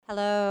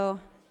Hello.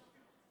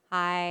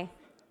 Hi.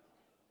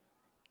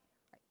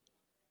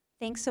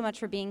 Thanks so much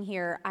for being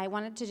here. I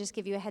wanted to just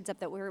give you a heads up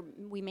that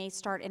we may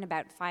start in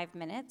about 5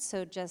 minutes,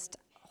 so just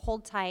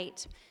hold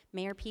tight.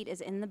 Mayor Pete is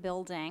in the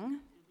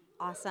building.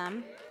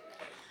 Awesome.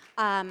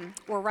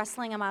 We're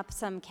rustling him up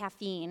some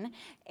caffeine,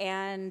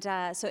 and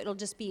so it'll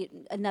just be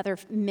another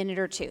minute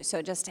or two.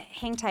 So just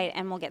hang tight,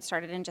 and we'll get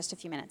started in just a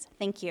few minutes.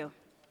 Thank you.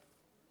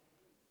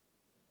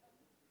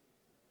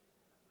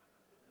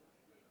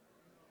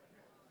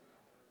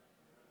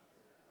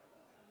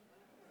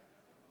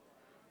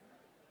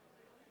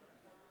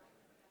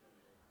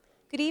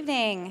 Good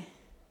evening.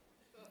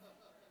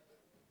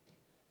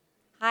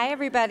 Hi,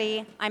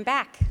 everybody. I'm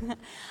back.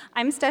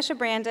 I'm Stesha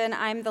Brandon.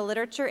 I'm the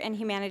Literature and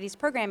Humanities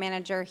Program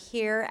Manager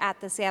here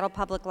at the Seattle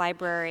Public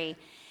Library.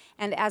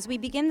 And as we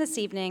begin this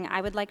evening,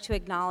 I would like to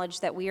acknowledge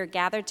that we are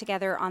gathered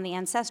together on the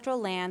ancestral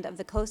land of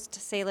the Coast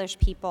Salish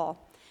people.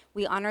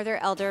 We honor their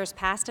elders,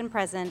 past and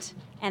present,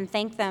 and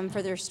thank them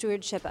for their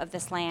stewardship of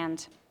this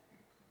land.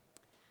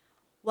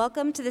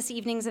 Welcome to this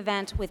evening's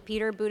event with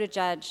Peter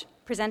Budda-judge,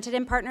 presented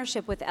in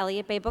partnership with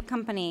Elliott Bay Book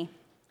Company.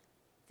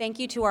 Thank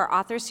you to our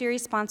author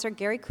series sponsor,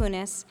 Gary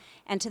Kunis,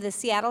 and to the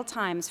Seattle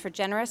Times for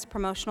generous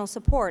promotional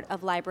support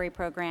of library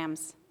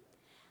programs.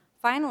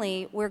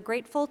 Finally, we're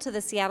grateful to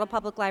the Seattle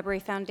Public Library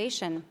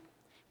Foundation.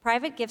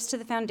 Private gifts to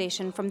the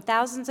foundation from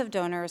thousands of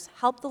donors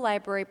help the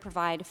library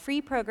provide free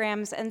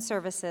programs and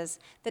services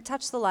that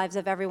touch the lives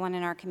of everyone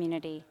in our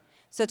community.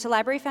 So to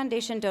Library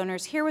Foundation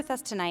donors here with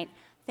us tonight,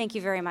 thank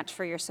you very much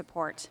for your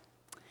support.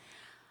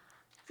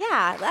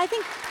 Yeah.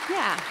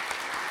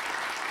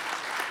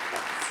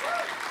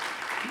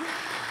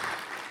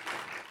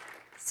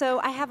 So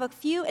I have a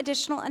few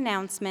additional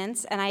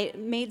announcements, and I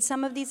made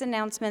some of these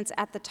announcements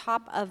at the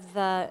top of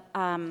the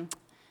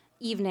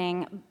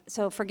evening,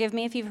 so forgive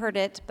me if you've heard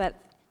it, but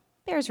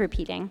bears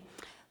repeating.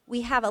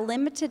 We have a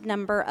limited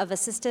number of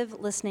assistive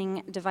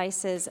listening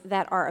devices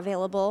that are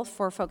available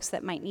for folks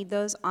that might need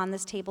those on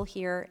this table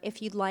here.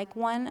 If you'd like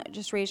one,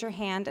 just raise your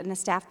hand and a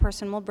staff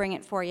person will bring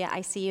it for you.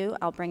 I see you,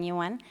 I'll bring you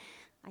one.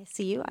 I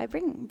see you, I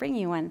bring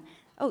you one.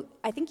 Oh,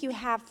 I think you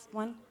have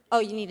one. Oh,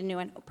 you need a new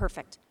one. Oh,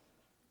 perfect.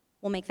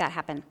 We'll make that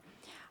happen.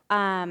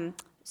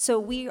 So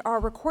we are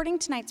recording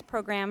tonight's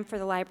program for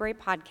the library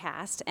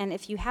podcast, and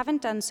if you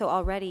haven't done so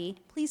already,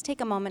 please take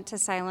a moment to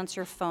silence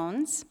your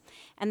phones.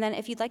 And then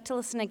if you'd like to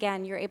listen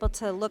again, you're able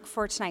to look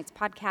for tonight's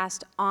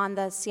podcast on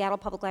the Seattle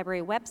Public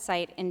Library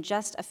website in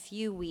just a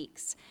few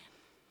weeks.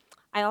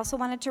 I also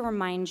wanted to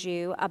remind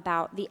you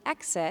about the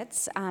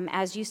exits.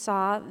 As you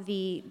saw,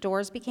 the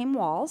doors became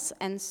walls,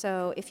 and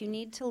so if you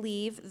need to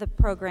leave the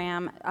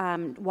program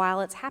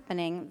while it's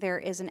happening, there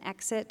is an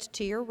exit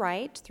to your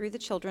right through the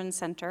Children's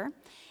Center,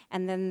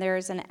 and then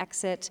there's an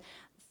exit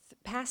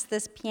past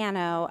this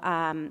piano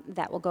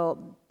that will go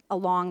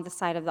along the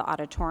side of the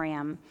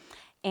auditorium.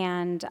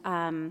 And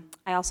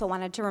I also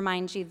wanted to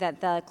remind you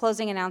that the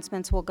closing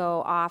announcements will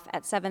go off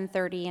at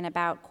 7:30 and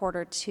about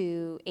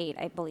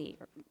 7:45,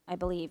 I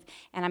believe.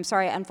 And I'm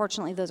sorry,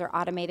 unfortunately, those are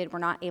automated. We're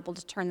not able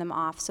to turn them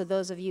off. So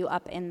those of you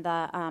up in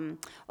the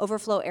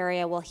overflow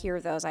area will hear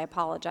those. I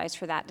apologize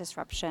for that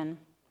disruption.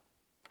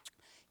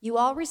 You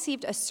all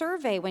received a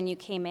survey when you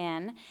came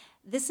in.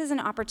 This is an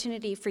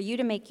opportunity for you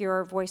to make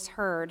your voice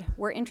heard.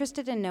 We're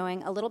interested in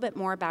knowing a little bit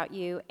more about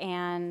you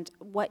and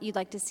what you'd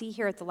like to see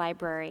here at the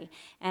library.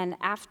 And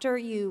after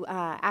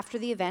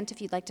the event,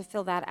 if you'd like to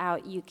fill that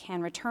out, you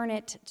can return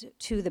it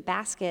to the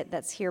basket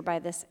that's here by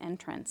this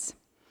entrance.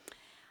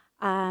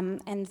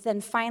 And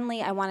then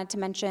finally, I wanted to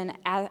mention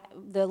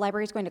the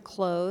library is going to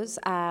close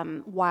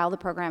while the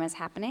program is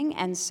happening.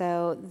 And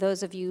so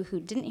those of you who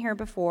didn't hear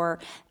before,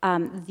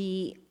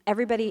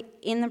 everybody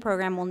in the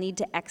program will need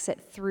to exit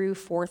through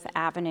 4th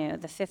Avenue.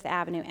 The 5th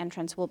Avenue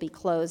entrance will be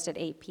closed at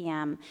 8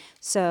 p.m.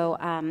 So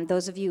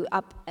those of you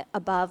up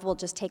above will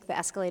just take the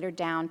escalator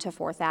down to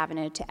 4th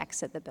Avenue to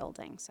exit the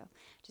building. So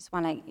just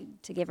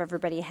want to give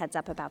everybody a heads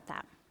up about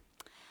that.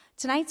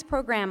 Tonight's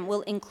program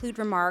will include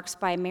remarks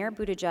by Mayor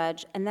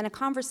Buttigieg and then a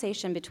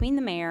conversation between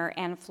the mayor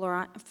and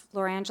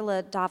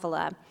Florangela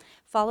Davila,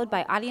 followed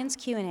by audience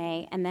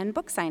Q&A and then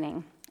book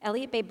signing.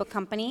 Elliott Bay Book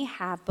Company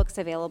have books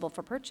available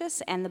for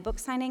purchase, and the book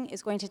signing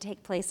is going to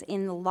take place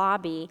in the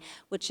lobby,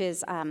 which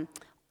is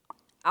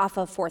off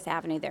of 4th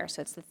Avenue there.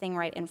 So it's the thing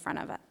right in front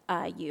of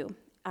you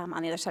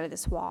on the other side of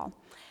this wall.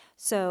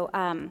 So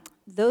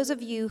those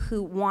of you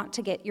who want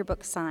to get your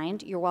book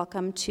signed, you're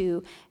welcome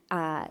to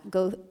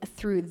go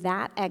through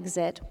that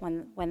exit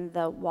when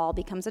the wall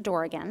becomes a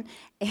door again,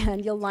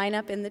 and you'll line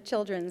up in the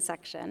children's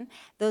section.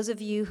 Those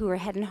of you who are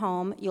heading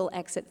home, you'll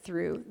exit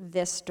through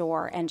this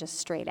door and just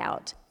straight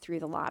out through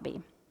the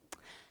lobby.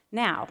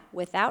 Now,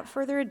 without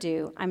further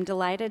ado, I'm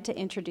delighted to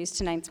introduce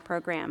tonight's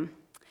program.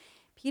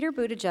 Peter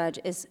Buttigieg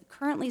is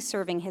currently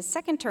serving his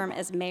second term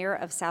as mayor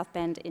of South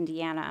Bend,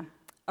 Indiana.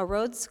 A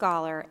Rhodes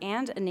Scholar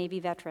and a Navy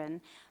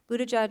veteran,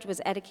 Buttigieg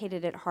was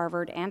educated at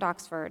Harvard and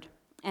Oxford,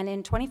 and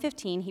in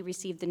 2015 he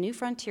received the New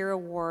Frontier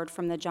Award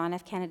from the John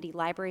F. Kennedy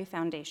Library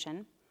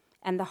Foundation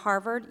and the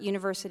Harvard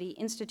University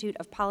Institute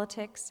of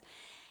Politics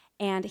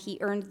and he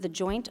earned the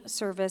Joint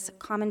Service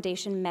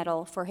Commendation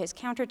Medal for his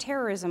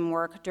counterterrorism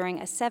work during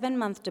a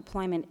 7-month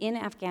deployment in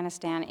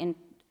Afghanistan in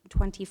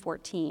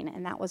 2014,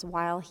 and that was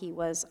while he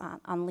was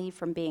on leave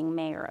from being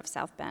mayor of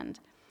South Bend.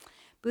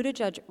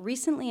 Budda-judge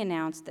recently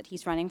announced that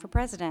he's running for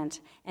president,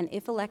 and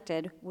if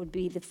elected, would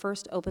be the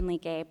first openly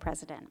gay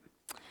president.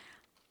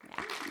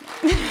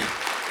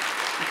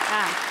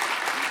 Yeah.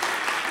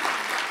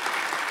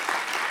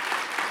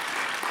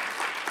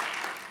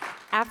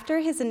 After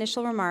his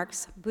initial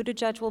remarks,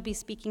 Buttigieg will be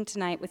speaking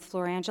tonight with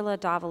Florangela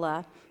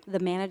Davila, the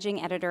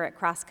managing editor at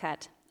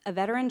Crosscut. A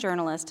veteran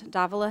journalist,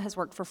 Davila has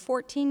worked for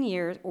 14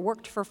 years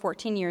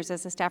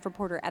as a staff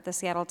reporter at the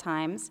Seattle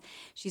Times.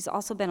 She's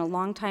also been a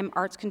longtime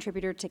arts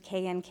contributor to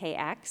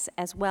KNKX,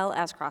 as well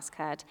as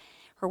Crosscut.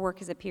 Her work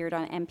has appeared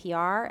on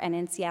NPR and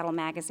in Seattle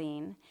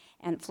Magazine.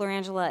 And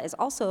Florangela is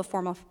also a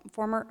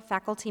former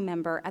faculty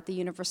member at the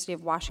University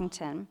of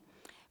Washington.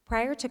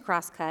 Prior to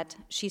Crosscut,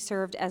 she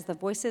served as the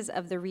Voices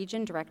of the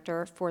Region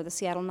director for the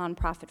Seattle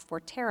nonprofit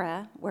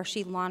Forterra, where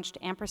she launched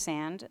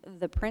Ampersand,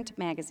 the print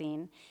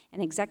magazine,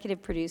 and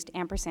executive produced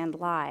Ampersand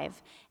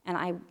Live. And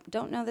I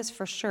don't know this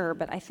for sure,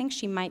 but I think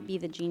she might be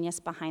the genius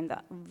behind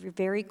the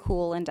very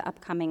cool and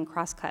upcoming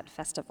Crosscut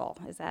Festival.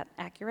 Is that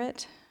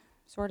accurate?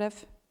 Sort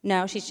of?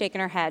 No, she's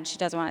shaking her head. She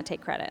doesn't want to take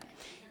credit.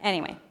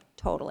 Anyway,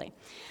 totally.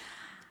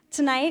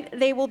 Tonight,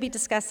 they will be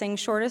discussing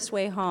Shortest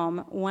Way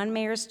Home, One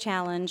Mayor's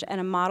Challenge, and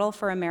a Model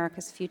for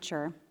America's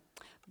Future.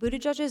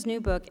 Buttigieg's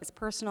new book is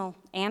personal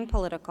and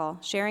political,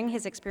 sharing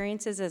his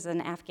experiences as an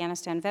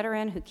Afghanistan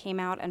veteran who came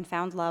out and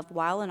found love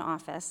while in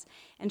office,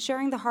 and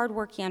sharing the hard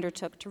work he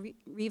undertook to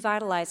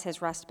revitalize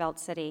his Rust Belt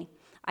city.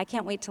 I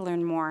can't wait to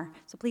learn more,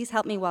 so please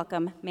help me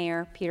welcome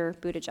Mayor Peter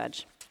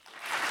Buttigieg.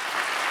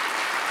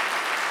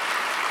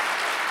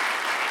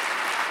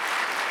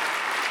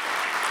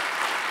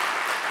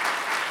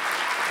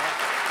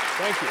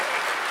 Thank you.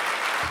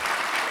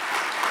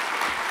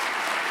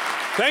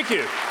 Thank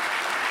you.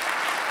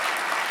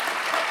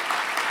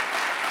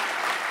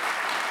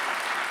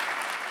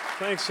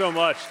 Thanks so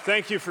much.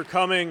 Thank you for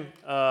coming.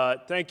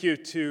 Thank you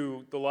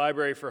to the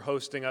library for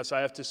hosting us. I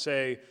have to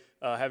say,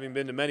 having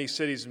been to many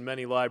cities and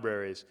many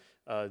libraries,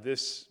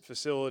 this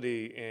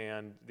facility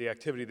and the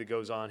activity that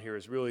goes on here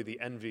is really the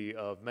envy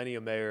of many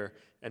a mayor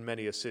and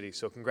many a city.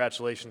 So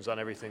congratulations on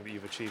everything that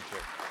you've achieved here.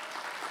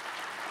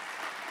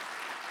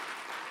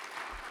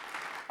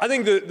 I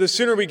think the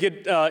sooner we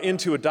get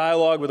into a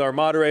dialogue with our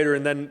moderator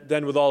and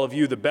then with all of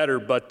you, the better.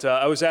 But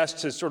I was asked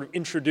to sort of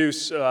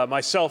introduce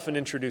myself and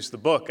introduce the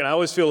book. And I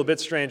always feel a bit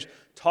strange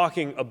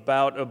talking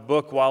about a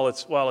book while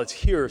it's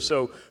here.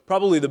 So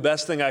probably the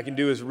best thing I can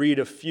do is read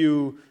a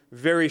few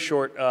very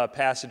short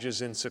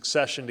passages in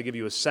succession to give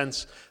you a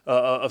sense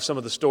of some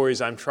of the stories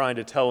I'm trying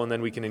to tell, and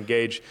then we can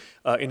engage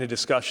in a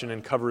discussion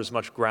and cover as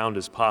much ground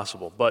as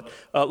possible. But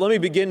let me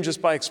begin just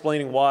by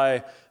explaining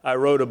why I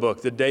wrote a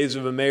book. The days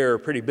of a mayor are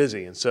pretty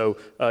busy, and so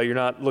you're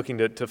not looking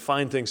to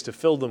find things to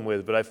fill them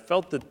with, but I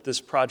felt that this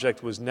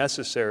project was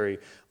necessary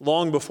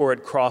long before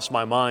it crossed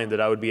my mind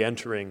that I would be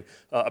entering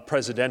a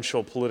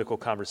presidential political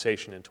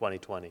conversation in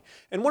 2020.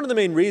 And one of the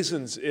main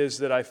reasons is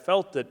that I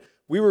felt that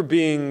we were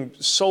being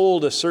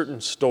sold a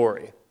certain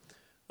story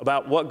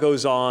about what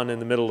goes on in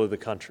the middle of the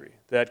country,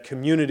 that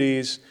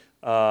communities,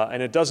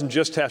 and it doesn't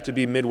just have to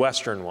be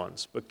Midwestern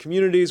ones, but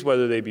communities,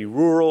 whether they be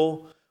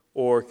rural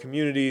or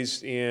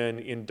communities in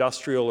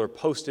industrial or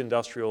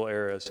post-industrial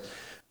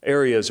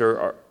areas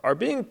are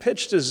being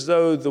pitched as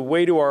though the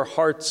way to our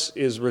hearts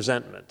is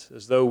resentment,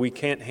 as though we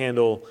can't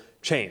handle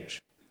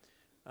change,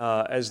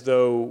 as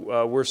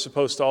though we're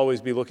supposed to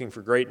always be looking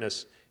for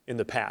greatness in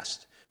the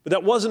past. But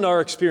that wasn't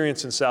our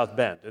experience in South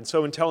Bend. And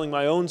so in telling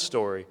my own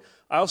story,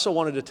 I also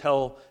wanted to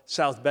tell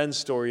South Bend's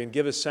story and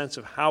give a sense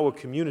of how a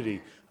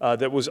community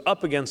that was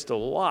up against a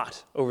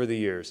lot over the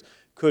years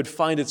could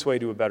find its way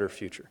to a better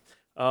future.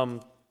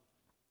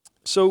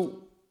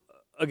 So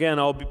again,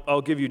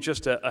 I'll give you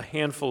just a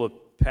handful of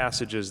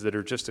passages that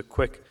are just a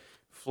quick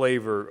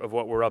flavor of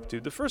what we're up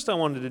to. The first I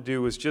wanted to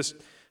do was just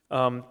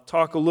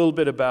talk a little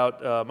bit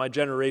about my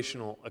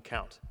generational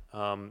account,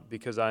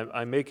 because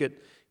I make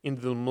it into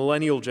the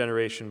millennial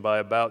generation by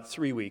about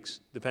 3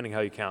 weeks, depending how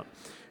you count.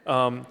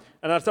 And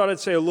I thought I'd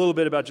say a little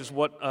bit about just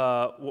what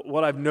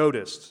I've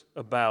noticed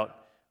about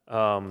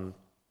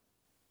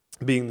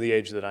being the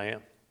age that I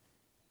am.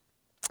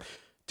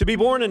 To be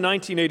born in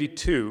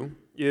 1982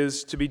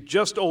 is to be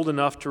just old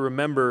enough to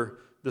remember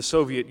the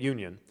Soviet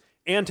Union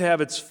and to have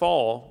its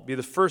fall be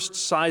the first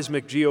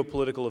seismic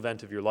geopolitical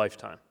event of your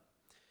lifetime.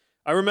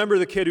 I remember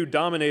the kid who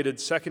dominated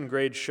second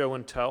grade show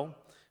and tell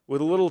with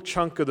a little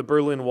chunk of the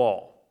Berlin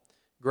Wall,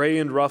 gray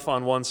and rough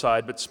on one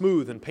side, but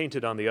smooth and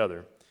painted on the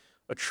other,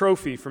 a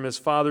trophy from his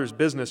father's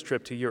business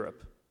trip to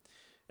Europe.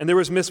 And there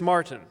was Miss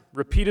Martin,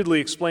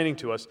 repeatedly explaining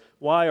to us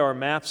why our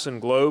maps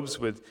and globes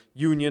with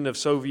Union of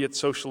Soviet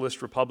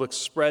Socialist Republics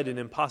spread in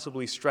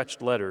impossibly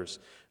stretched letters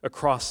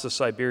across the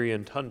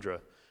Siberian tundra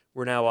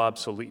were now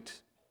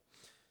obsolete.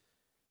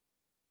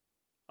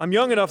 I'm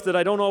young enough that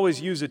I don't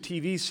always use a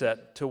TV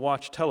set to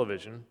watch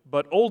television,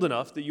 but old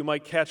enough that you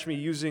might catch me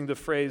using the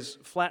phrase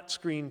flat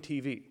screen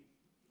TV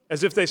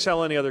as if they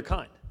sell any other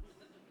kind.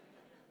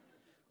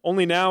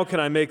 Only now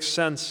can I make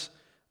sense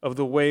of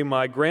the way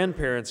my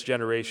grandparents'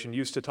 generation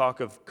used to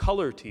talk of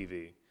color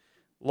TV,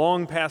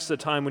 long past the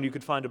time when you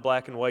could find a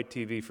black and white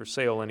TV for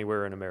sale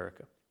anywhere in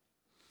America.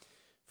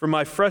 From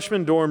my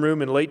freshman dorm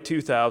room in late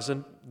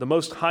 2000, the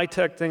most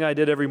high-tech thing I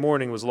did every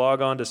morning was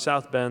log on to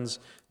South Bend's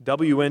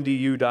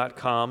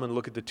WNDU.com and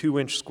look at the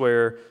 2-inch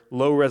square,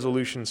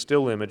 low-resolution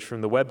still image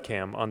from the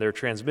webcam on their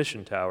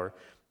transmission tower,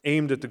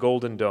 aimed at the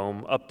Golden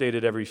Dome,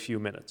 updated every few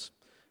minutes.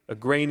 A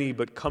grainy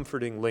but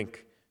comforting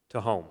link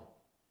to home.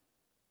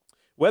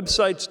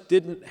 Websites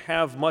didn't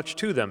have much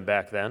to them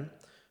back then.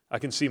 I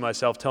can see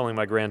myself telling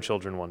my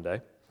grandchildren one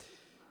day.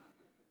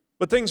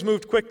 But things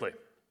moved quickly.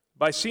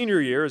 By senior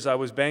year, as I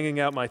was banging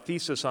out my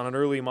thesis on an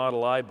early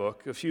Model I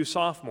book, a few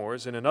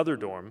sophomores in another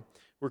dorm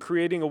were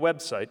creating a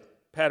website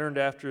patterned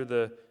after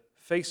the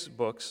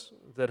Facebooks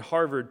that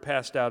Harvard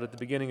passed out at the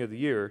beginning of the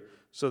year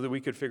so that we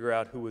could figure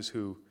out who was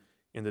who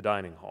in the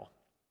dining hall.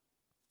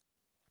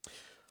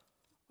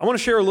 I want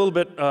to share a little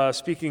bit,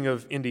 speaking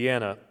of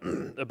Indiana,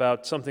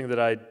 about something that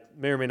I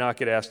may or may not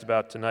get asked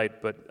about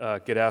tonight,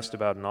 but get asked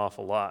about an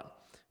awful lot,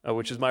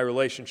 which is my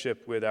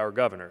relationship with our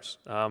governors.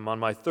 On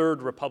my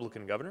third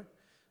Republican governor,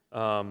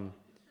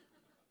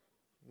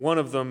 one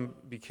of them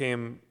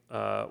became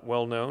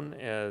well known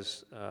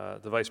as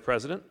the vice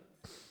president.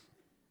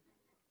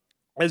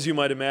 As you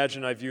might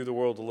imagine, I view the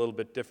world a little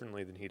bit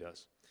differently than he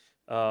does.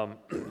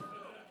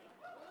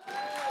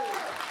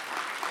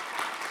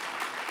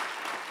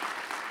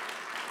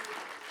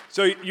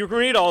 So you can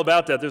read all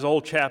about that. There's a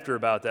whole chapter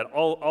about that.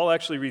 I'll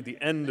actually read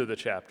the end of the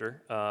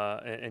chapter,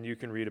 and you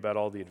can read about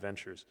all the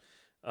adventures,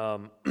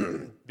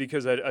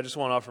 because I just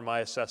want to offer my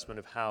assessment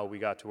of how we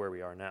got to where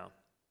we are now.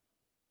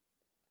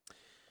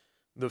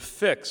 The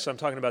fix, I'm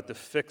talking about the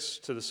fix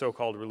to the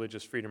so-called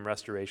Religious Freedom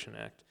Restoration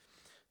Act.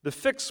 The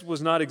fix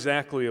was not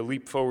exactly a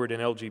leap forward in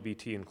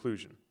LGBT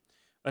inclusion.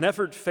 An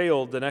effort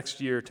failed the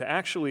next year to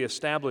actually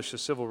establish a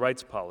civil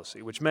rights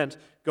policy, which meant,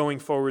 going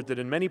forward, that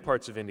in many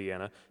parts of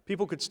Indiana,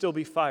 people could still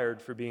be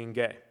fired for being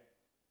gay.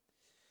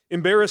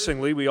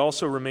 Embarrassingly, we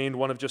also remained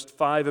one of just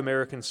 5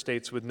 American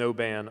states with no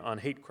ban on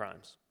hate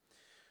crimes.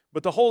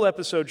 But the whole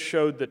episode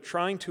showed that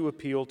trying to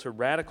appeal to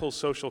radical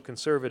social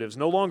conservatives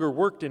no longer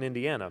worked in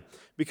Indiana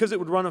because it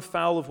would run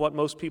afoul of what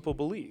most people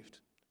believed,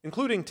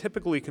 including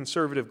typically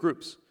conservative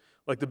groups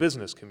like the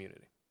business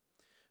community.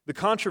 The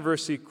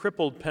controversy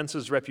crippled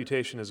Pence's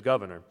reputation as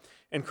governor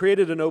and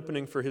created an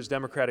opening for his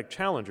Democratic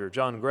challenger,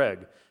 John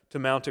Gregg, to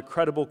mount a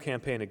credible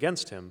campaign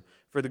against him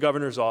for the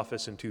governor's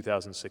office in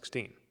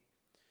 2016.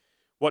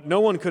 What no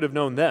one could have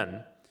known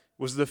then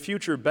was the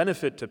future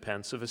benefit to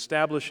Pence of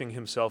establishing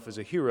himself as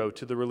a hero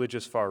to the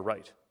religious far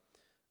right,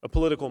 a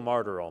political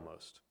martyr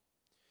almost.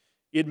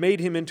 It made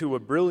him into a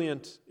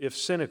brilliant, if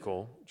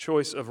cynical,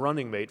 choice of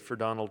running mate for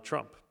Donald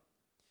Trump.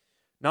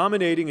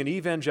 Nominating an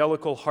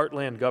evangelical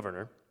heartland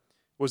governor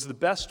was the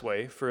best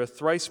way for a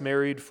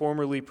thrice-married,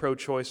 formerly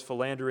pro-choice,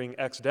 philandering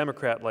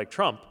ex-Democrat like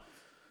Trump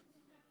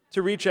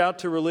to reach out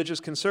to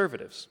religious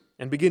conservatives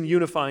and begin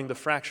unifying the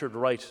fractured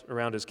right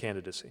around his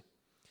candidacy.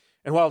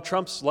 And while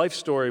Trump's life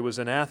story was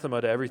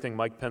anathema to everything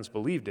Mike Pence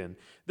believed in,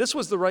 this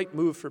was the right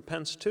move for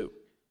Pence too,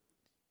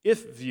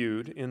 if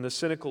viewed in the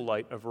cynical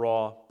light of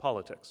raw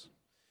politics.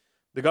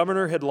 The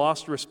governor had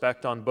lost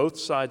respect on both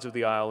sides of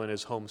the aisle in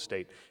his home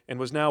state and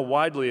was now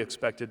widely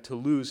expected to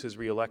lose his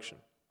reelection.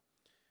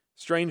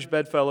 Strange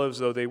bedfellows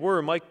though they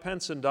were, Mike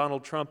Pence and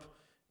Donald Trump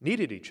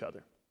needed each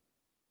other.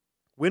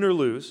 Win or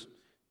lose,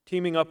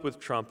 teaming up with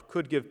Trump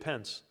could give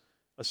Pence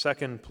a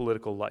second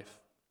political life.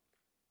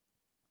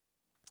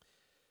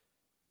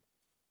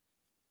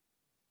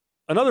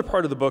 Another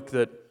part of the book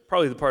that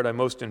probably the part I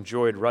most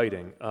enjoyed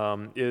writing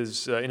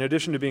is, in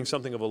addition to being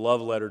something of a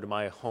love letter to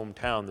my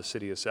hometown, the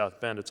city of South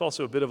Bend, it's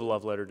also a bit of a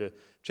love letter to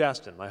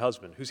Chasten, my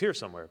husband, who's here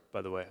somewhere,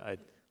 by the way. I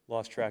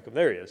lost track of,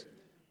 there he is.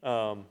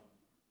 So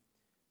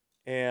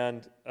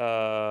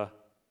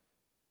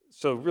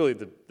really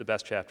the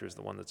best chapter is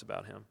the one that's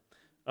about him.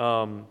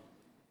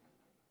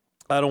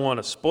 I don't want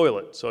to spoil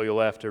it, so you'll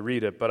have to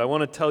read it, but I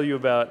want to tell you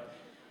about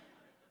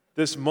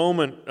this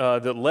moment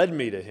that led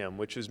me to him,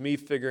 which is me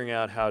figuring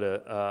out how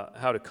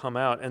to come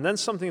out, and then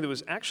something that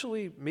was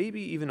actually maybe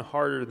even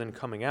harder than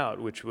coming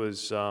out, which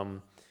was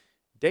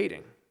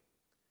dating.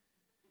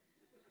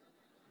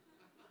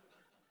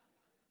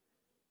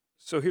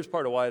 So here's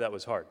part of why that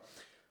was hard.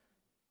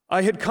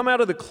 I had come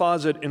out of the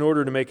closet in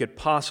order to make it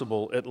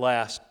possible at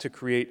last to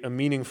create a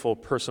meaningful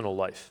personal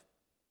life.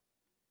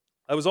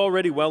 I was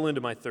already well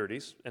into my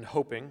 30s and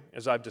hoping,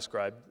 as I've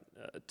described,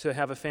 to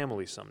have a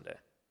family someday.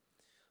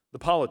 The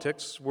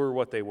politics were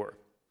what they were.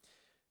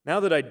 Now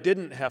that I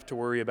didn't have to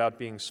worry about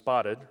being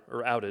spotted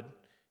or outed,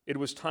 it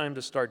was time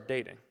to start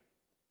dating.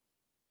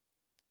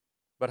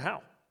 But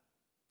how?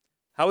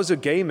 How is a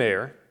gay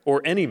mayor,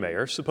 or any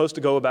mayor, supposed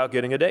to go about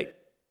getting a date?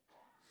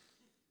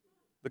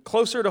 The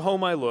closer to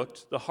home I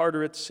looked, the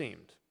harder it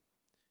seemed.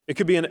 It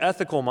could be an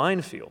ethical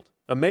minefield.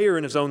 A mayor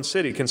in his own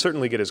city can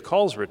certainly get his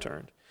calls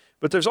returned,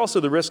 But there's also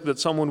the risk that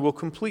someone will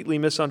completely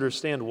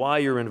misunderstand why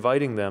you're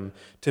inviting them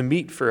to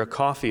meet for a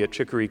coffee at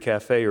Chicory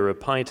Cafe or a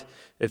pint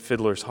at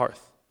Fiddler's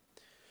Hearth.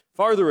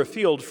 Farther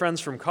afield,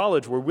 friends from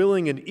college were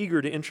willing and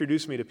eager to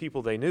introduce me to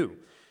people they knew,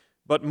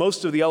 but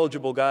most of the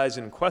eligible guys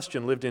in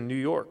question lived in New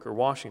York or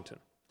Washington.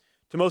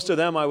 To most of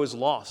them, I was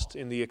lost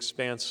in the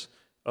expanse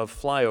of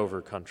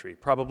flyover country,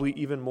 probably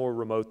even more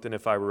remote than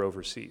if I were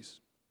overseas.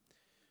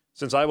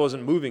 Since I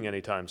wasn't moving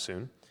anytime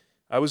soon,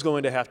 I was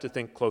going to have to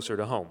think closer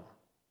to home.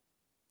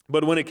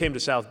 But when it came to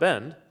South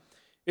Bend,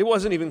 it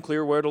wasn't even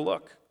clear where to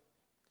look.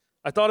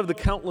 I thought of the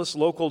countless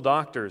local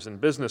doctors and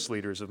business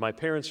leaders of my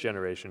parents'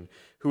 generation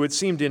who had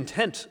seemed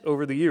intent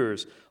over the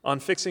years on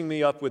fixing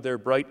me up with their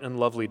bright and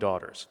lovely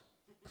daughters.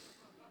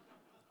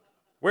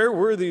 Where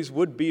were these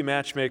would-be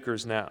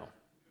matchmakers now?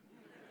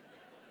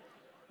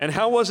 And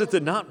how was it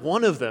that not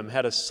one of them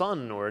had a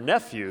son or a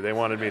nephew they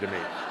wanted me to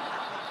meet?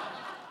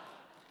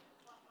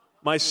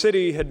 My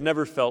city had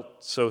never felt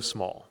so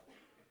small.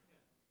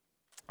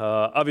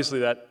 Obviously,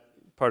 that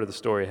part of the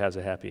story has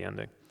a happy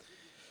ending.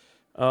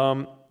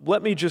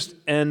 Let me just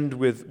end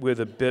with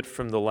a bit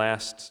from the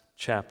last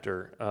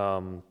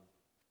chapter.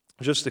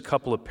 Just a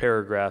couple of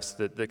paragraphs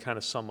that kind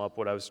of sum up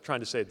what I was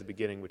trying to say at the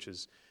beginning, which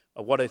is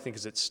what I think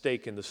is at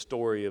stake in the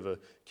story of a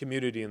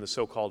community in the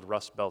so-called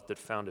Rust Belt that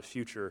found a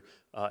future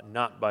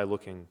not by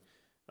looking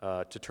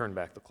to turn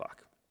back the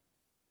clock.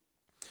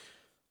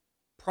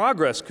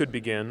 Progress could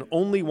begin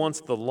only once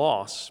the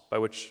loss, by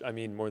which I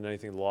mean more than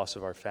anything the loss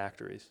of our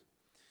factories.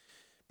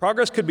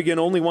 Progress could begin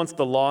only once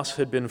the loss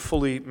had been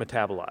fully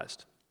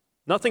metabolized.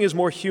 Nothing is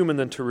more human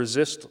than to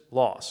resist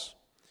loss,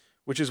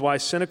 which is why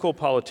cynical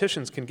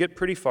politicians can get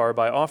pretty far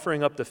by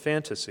offering up the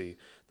fantasy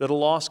that a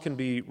loss can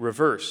be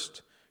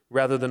reversed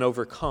rather than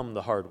overcome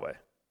the hard way.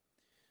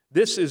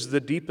 This is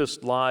the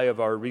deepest lie of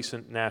our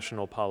recent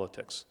national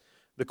politics,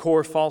 the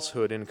core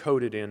falsehood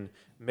encoded in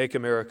 "Make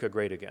America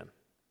Great Again."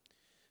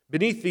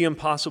 Beneath the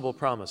impossible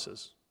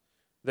promises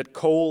that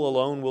coal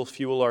alone will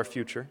fuel our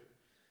future,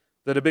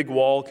 that a big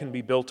wall can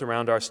be built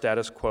around our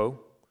status quo,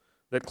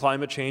 that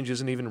climate change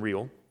isn't even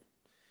real,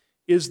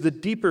 is the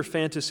deeper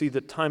fantasy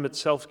that time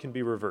itself can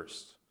be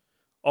reversed,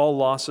 all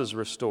losses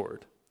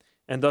restored,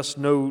 and thus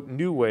no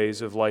new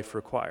ways of life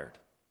required.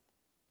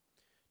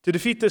 To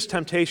defeat this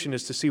temptation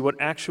is to see what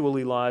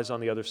actually lies on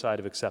the other side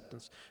of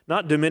acceptance,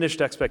 not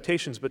diminished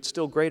expectations, but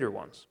still greater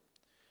ones.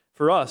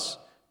 For us,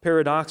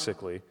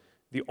 paradoxically,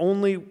 the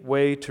only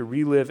way to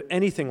relive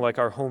anything like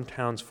our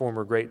hometown's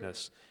former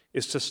greatness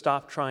is to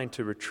stop trying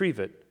to retrieve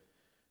it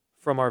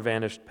from our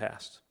vanished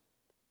past.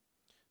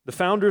 The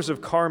founders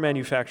of car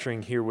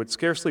manufacturing here would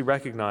scarcely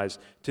recognize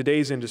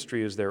today's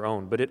industry as their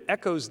own, but it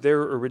echoes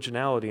their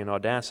originality and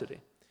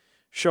audacity,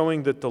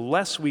 showing that the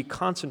less we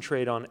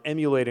concentrate on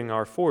emulating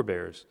our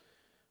forebears,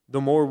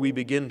 the more we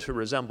begin to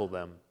resemble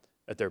them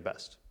at their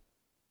best.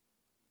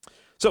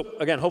 So,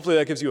 again, hopefully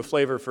that gives you a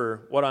flavor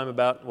for what I'm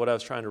about, what I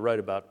was trying to write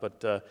about.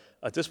 But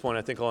at this point,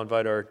 I think I'll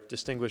invite our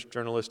distinguished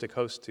journalistic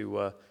host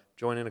to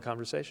join in a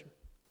conversation.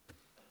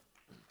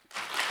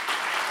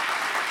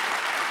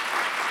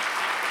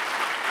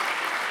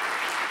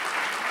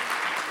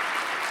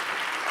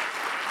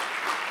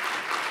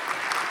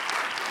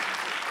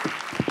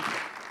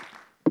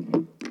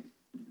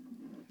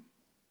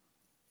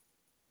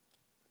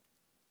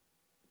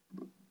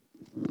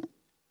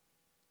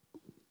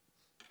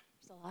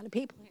 There's a lot of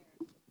people here.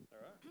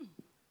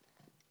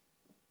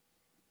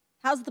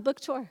 How's the book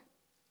tour?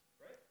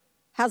 Great.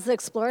 How's the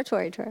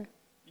exploratory tour?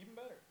 Even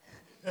better.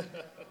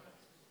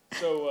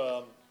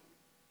 So,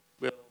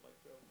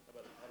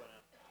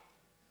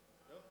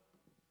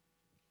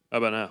 how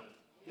about now?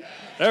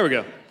 There we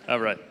go.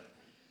 All right.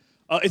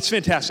 It's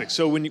fantastic.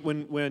 So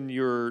when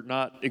you're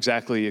not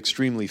exactly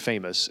extremely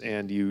famous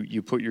and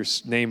you put your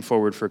name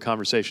forward for a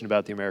conversation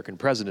about the American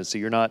presidency,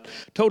 you're not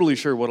totally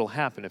sure what'll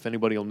happen, if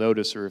anybody will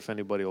notice or if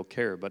anybody will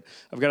care. But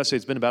I've got to say,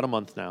 it's been about a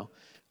month now.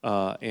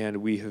 And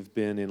we have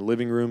been in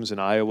living rooms in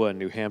Iowa and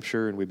New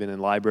Hampshire, and we've been in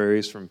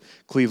libraries from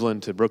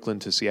Cleveland to Brooklyn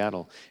to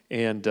Seattle.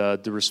 And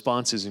the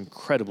response is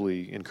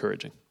incredibly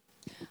encouraging.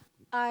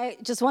 I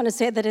just want to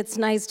say that it's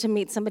nice to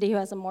meet somebody who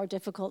has a more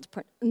difficult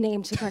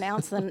name to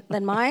pronounce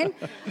than mine.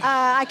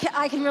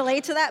 I can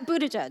relate to that.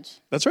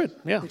 Budda-judge. That's right,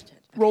 yeah. Budda-judge.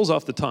 Rolls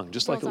off the tongue,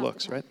 just like Rolls it off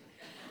looks, the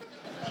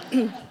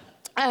right?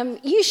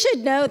 You should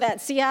know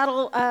that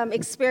Seattle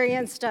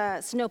experienced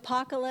a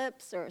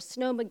snowpocalypse or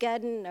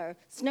snowmageddon or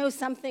snow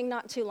something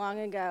not too long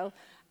ago,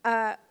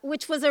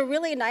 which was a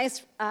really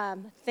nice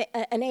an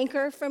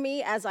anchor for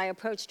me as I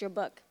approached your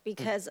book,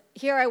 because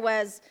here I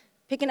was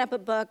picking up a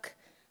book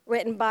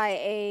written by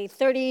a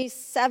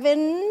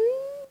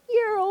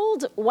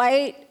 37-year-old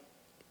white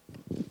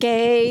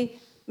gay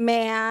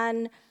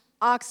man,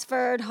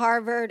 Oxford,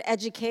 Harvard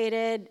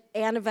educated,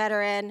 and a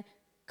veteran,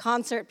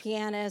 concert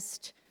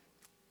pianist,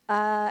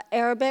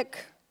 Arabic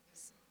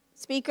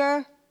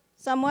speaker,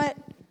 somewhat.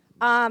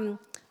 I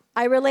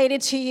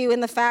related to you in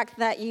the fact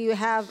that you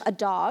have a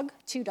dog,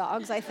 2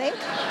 dogs, I think.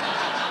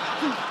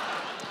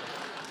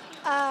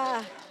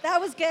 That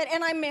was good,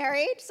 and I'm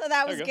married, so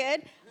that was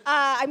good.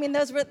 I mean,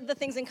 those were the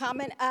things in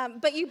common.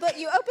 But you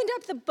opened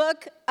up the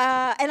book,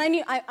 and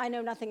I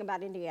know nothing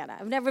about Indiana.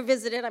 I've never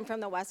visited. I'm from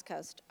the West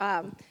Coast.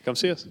 Come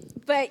see us.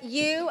 But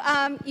you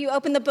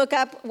opened the book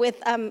up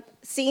with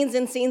scenes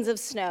and scenes of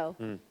snow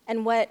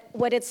and what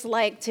it's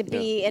like to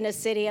be in a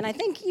city. And I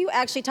think you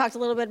actually talked a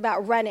little bit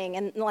about running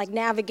and like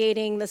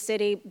navigating the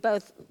city,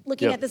 both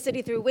looking at the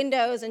city through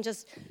windows and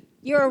just,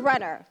 you're a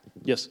runner.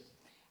 Yes.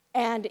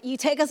 And you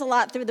take us a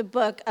lot through the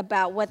book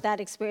about what that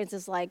experience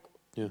is like,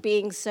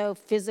 being so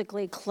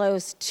physically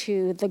close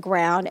to the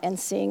ground and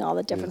seeing all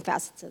the different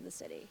facets of the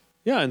city.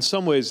 Yeah, in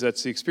some ways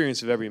that's the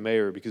experience of every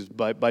mayor, because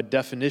by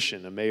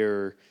definition, a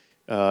mayor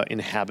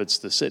inhabits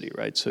the city,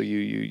 right? So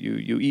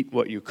you eat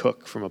what you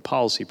cook from a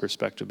policy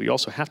perspective, but you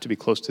also have to be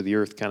close to the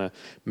earth, kind of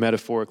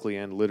metaphorically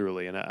and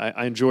literally. And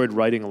I enjoyed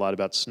writing a lot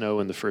about snow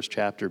in the first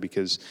chapter,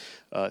 because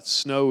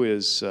snow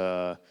is,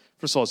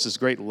 first of all, it's this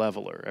great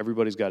leveler.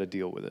 Everybody's got to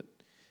deal with it.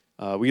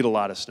 We get a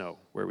lot of snow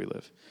where we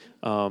live.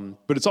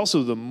 But it's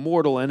also the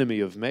mortal enemy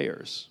of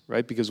mayors,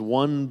 right? Because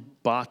one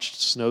botched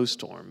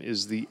snowstorm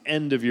is the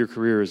end of your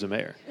career as a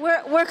mayor.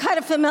 We're kind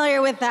of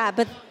familiar with that,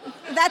 but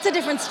that's a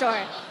different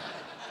story.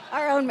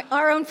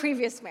 Our own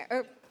previous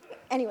mayor.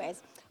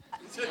 Anyways.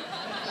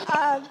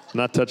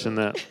 Not touching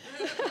that.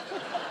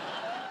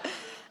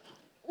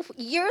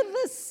 You're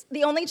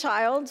the only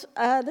child,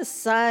 the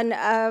son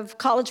of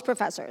college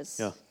professors.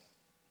 Yeah.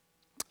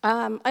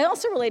 I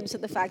also related to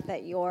the fact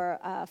that your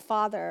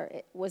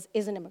father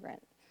is an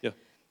immigrant. Yeah.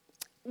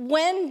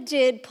 When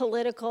did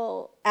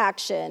political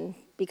action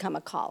become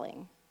a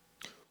calling?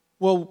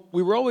 Well,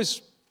 we were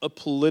always a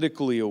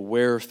politically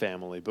aware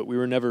family, but we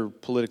were never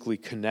politically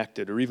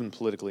connected or even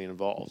politically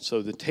involved.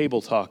 So the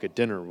table talk at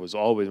dinner was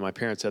always, my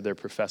parents had their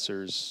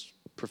professor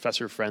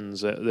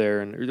friends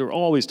there, and they were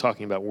always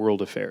talking about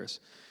world affairs.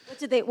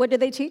 What did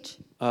they teach?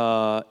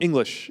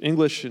 English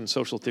and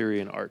social theory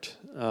and art.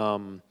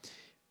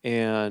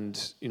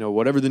 And,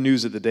 whatever the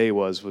news of the day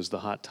was the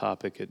hot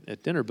topic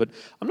at dinner. But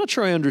I'm not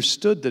sure I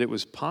understood that it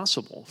was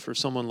possible for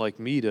someone like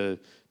me to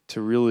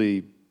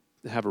really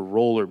have a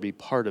role or be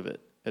part of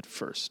it at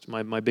first.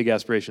 My big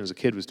aspiration as a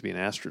kid was to be an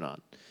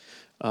astronaut.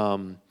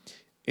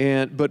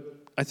 But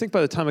I think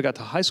by the time I got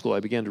to high school, I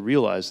began to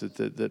realize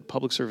that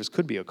public service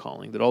could be a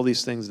calling, that all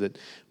these things that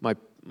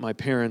my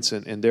parents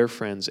and their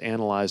friends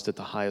analyzed at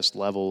the highest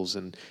levels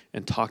and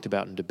talked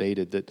about and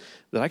debated, that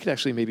I could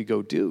actually maybe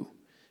go do.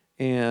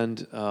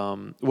 And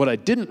what I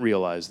didn't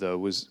realize, though,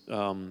 was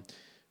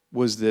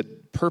that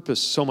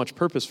so much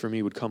purpose for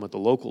me would come at the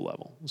local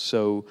level.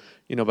 So,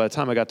 by the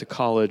time I got to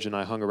college and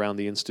I hung around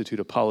the Institute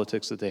of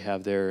Politics that they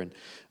have there,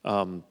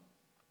 and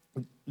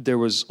there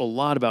was a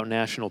lot about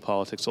national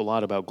politics, a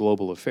lot about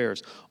global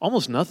affairs,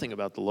 almost nothing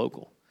about the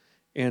local.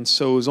 And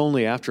so it was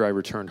only after I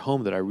returned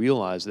home that I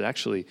realized that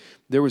actually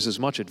there was as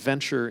much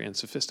adventure and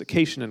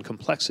sophistication and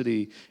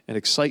complexity and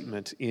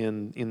excitement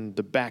in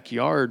the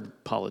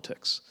backyard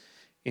politics,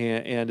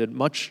 and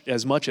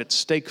as much at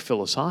stake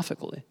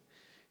philosophically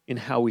in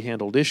how we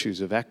handled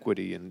issues of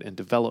equity and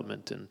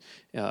development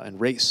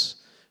and race,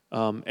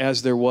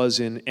 as there was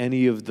in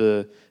any of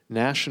the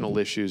national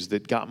issues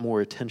that got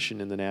more attention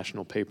in the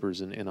national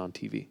papers and on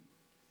TV.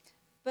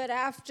 But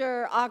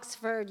after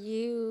Oxford,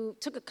 you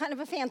took a kind of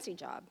a fancy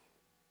job.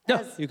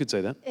 Yeah, you could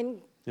say that.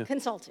 In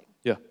consulting.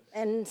 Yeah.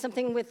 And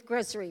something with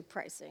grocery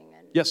pricing.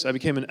 Yes, I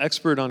became an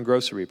expert on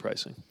grocery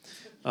pricing.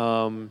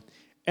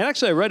 And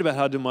actually, I read about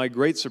how, to my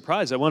great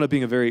surprise, I wound up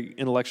being a very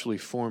intellectually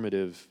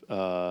formative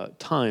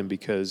time,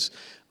 because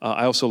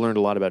I also learned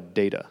a lot about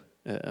data.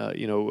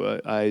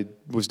 I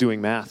was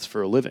doing math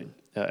for a living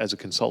as a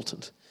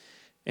consultant,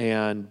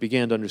 and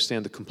began to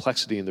understand the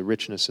complexity and the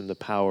richness and the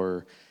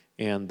power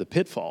and the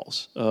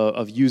pitfalls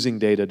of using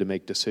data to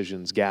make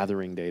decisions,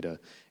 gathering data,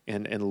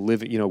 and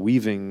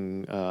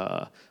weaving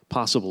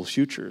possible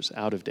futures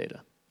out of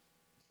data.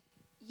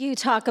 You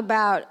talk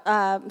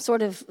about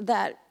sort of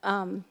that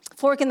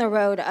fork in the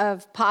road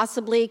of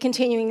possibly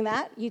continuing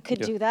that. You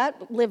could do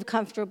that, live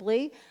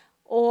comfortably,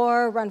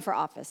 or run for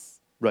office.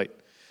 Right.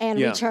 And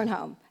return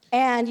home.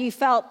 And you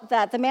felt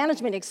that the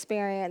management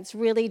experience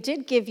really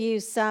did give you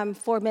some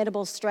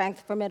formidable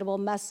strength, formidable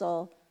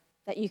muscle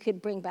that you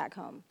could bring back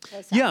home.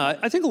 Yeah,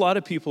 I think a lot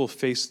of people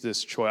face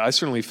this choice. I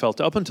certainly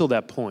felt up until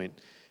that point,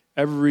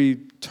 every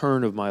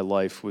turn of my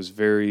life was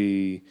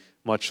very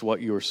much what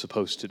you were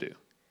supposed to do.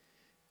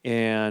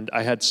 And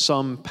I had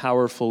some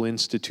powerful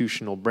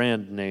institutional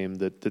brand name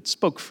that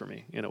spoke for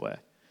me in a way.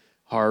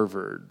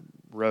 Harvard,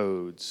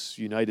 Rhodes,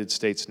 United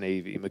States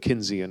Navy,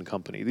 McKinsey and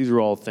Company. These are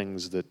all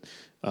things that,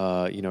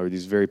 are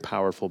these very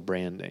powerful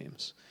brand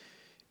names.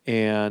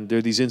 And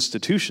they're these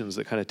institutions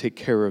that kind of take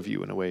care of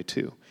you in a way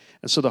too.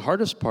 And so the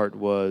hardest part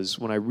was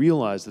when I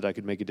realized that I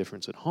could make a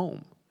difference at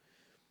home,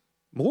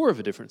 more of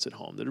a difference at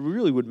home, that it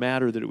really would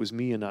matter that it was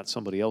me and not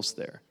somebody else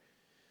there.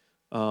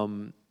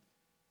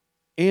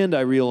 And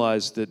I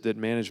realized that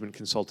management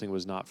consulting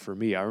was not for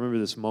me. I remember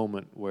this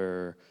moment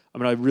where,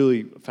 I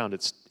really found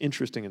it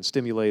interesting and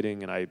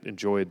stimulating, and I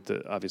enjoyed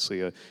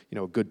obviously a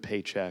good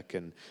paycheck,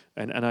 and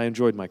I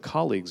enjoyed my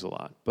colleagues a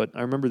lot. But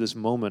I remember this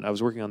moment, I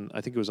was working on,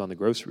 I think it was on the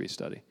grocery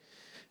study,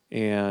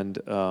 And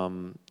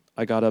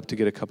I got up to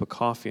get a cup of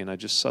coffee, and I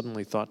just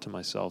suddenly thought to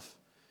myself,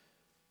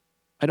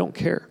 I don't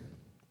care.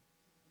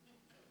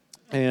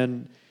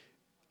 And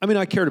I mean,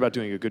 I cared about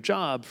doing a good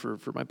job for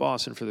my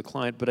boss and for the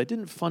client, but I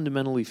didn't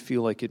fundamentally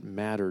feel like it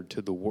mattered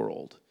to the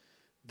world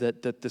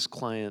that this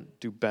client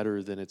do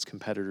better than its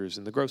competitors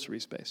in the grocery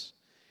space.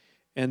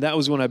 And that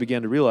was when I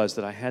began to realize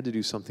that I had to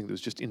do something that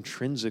was just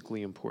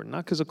intrinsically important,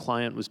 not because a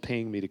client was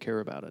paying me to care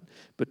about it,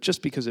 but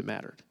just because it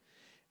mattered.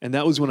 And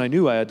that was when I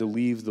knew I had to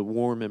leave the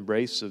warm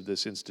embrace of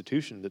this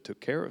institution that took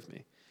care of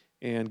me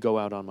and go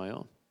out on my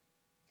own.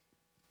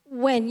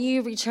 When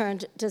you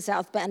returned to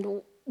South Bend,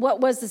 what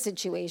was the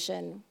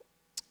situation?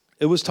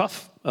 It was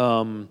tough.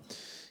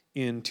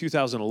 In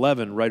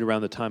 2011, right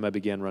around the time I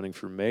began running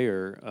for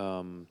mayor,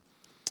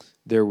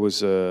 there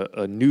was a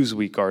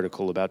Newsweek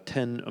article about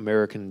 10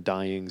 American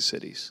dying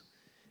cities,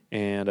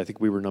 and I think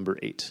we were number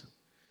 8.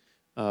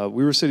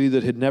 We were a city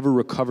that had never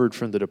recovered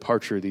from the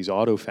departure of these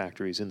auto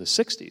factories in the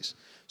 60s.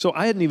 So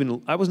I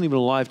wasn't even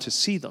alive to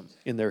see them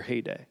in their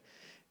heyday.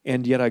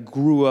 And yet I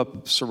grew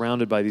up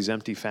surrounded by these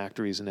empty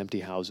factories and empty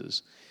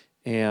houses.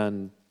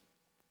 And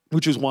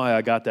which is why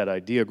I got that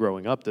idea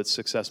growing up that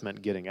success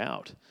meant getting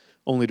out,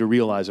 only to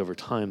realize over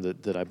time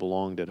that I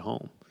belonged at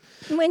home.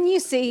 When you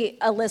see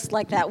a list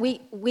like that,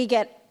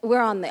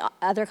 we're on the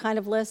other kind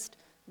of list,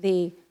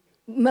 the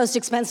most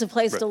expensive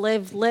place to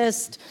live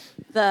list.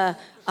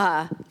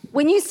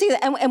 When you see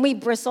that, and we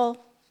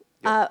bristle.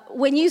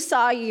 When you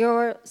saw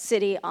your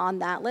city on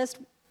that list,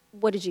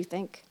 what did you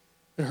think?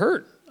 It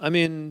hurt. I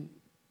mean,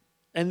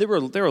 and there were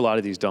a lot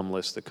of these dumb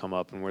lists that come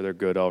up, and where they're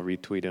good, I'll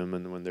retweet them,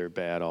 and when they're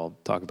bad, I'll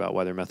talk about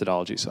why their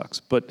methodology sucks.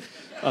 But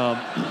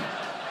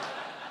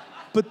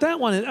that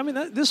one, I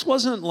mean, this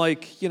wasn't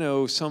like,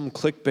 some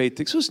clickbait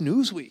thing. This was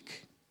Newsweek,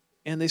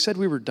 and they said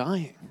we were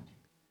dying.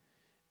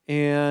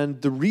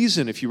 And the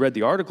reason, if you read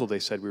the article, they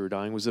said we were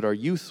dying was that our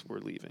youth were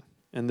leaving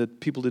and that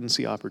people didn't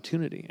see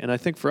opportunity. And I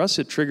think for us,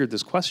 it triggered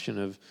this question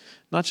of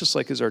not just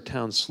like, is our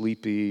town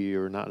sleepy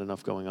or not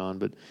enough going on,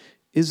 but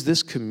is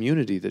this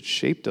community that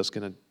shaped us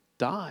going to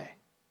die?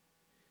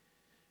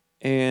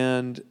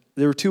 And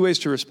there were 2 ways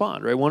to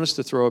respond, right? One is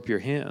to throw up your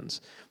hands.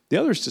 The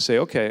other is to say,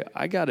 okay,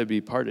 I got to be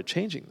part of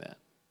changing that.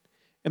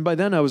 And by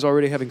then, I was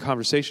already having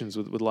conversations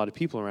with a lot of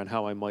people around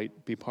how I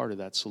might be part of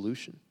that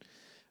solution.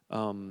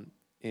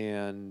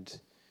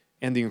 And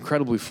the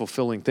incredibly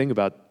fulfilling thing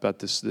about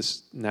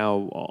this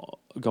now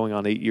going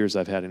on 8 years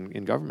I've had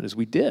in government is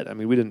we did. I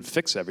mean, we didn't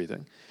fix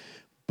everything,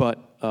 but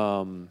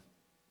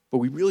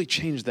we really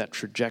changed that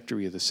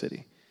trajectory of the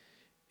city.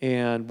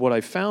 And what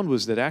I found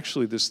was that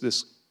actually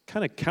this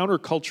kind of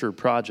counterculture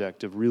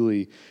project of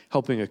really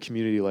helping a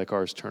community like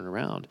ours turn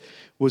around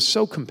was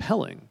so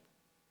compelling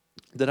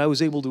that I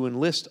was able to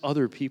enlist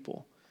other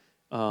people,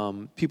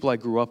 people I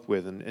grew up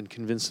with, and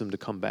convince them to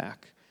come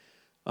back.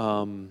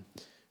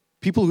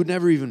 People who'd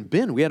never even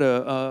been. We had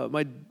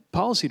my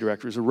policy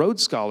director is a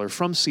Rhodes Scholar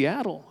from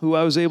Seattle who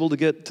I was able to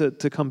get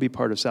to come be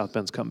part of South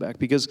Bend's comeback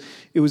because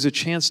it was a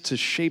chance to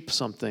shape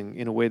something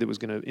in a way that was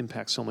going to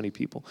impact so many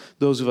people.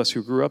 Those of us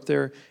who grew up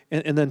there,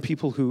 and then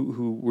people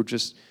who were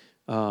just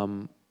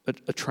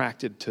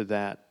attracted to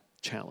that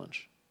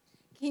challenge.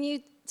 Can you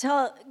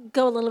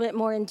go a little bit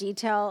more in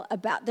detail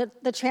about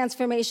the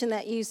transformation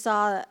that you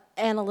saw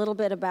and a little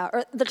bit about,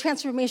 or the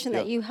transformation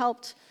that you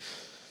helped?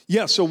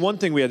 Yeah, so one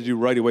thing we had to do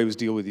right away was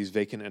deal with these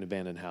vacant and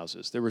abandoned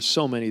houses. There were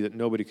so many that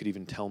nobody could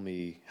even tell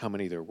me how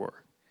many there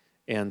were.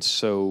 And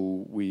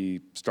so we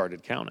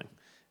started counting.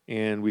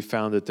 And we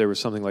found that there was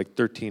something like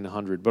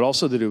 1,300, but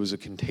also that it was a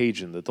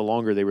contagion, that the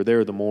longer they were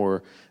there, the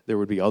more there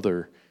would be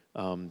other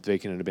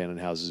vacant and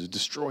abandoned houses,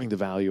 destroying the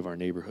value of our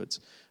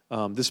neighborhoods.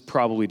 This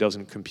probably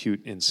doesn't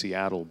compute in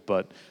Seattle,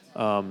 but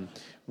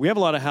we have a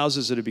lot of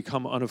houses that have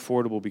become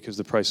unaffordable because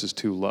the price is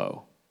too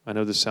low. I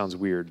know this sounds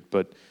weird,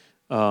 but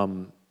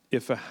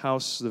if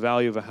the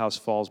value of a house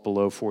falls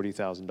below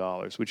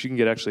 $40,000, which you can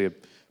get actually a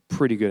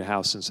pretty good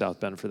house in South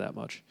Bend for that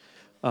much,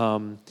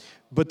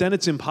 but then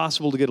it's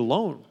impossible to get a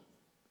loan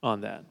on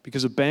that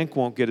because a bank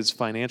won't get its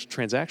financial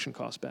transaction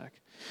costs back.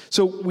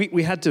 So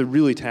we had to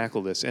really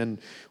tackle this, and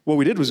what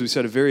we did was we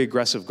set a very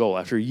aggressive goal.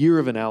 After a year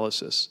of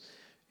analysis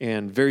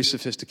and very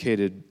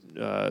sophisticated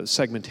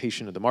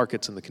segmentation of the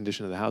markets and the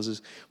condition of the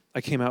houses, I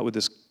came out with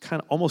this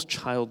kind of almost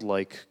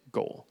childlike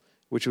goal,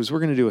 which was we're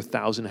going to do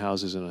 1,000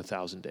 houses in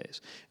 1,000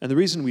 days. And the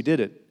reason we did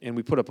it, and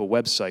we put up a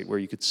website where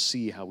you could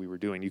see how we were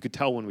doing. You could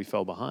tell when we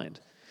fell behind.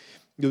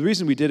 The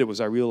reason we did it was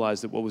I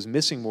realized that what was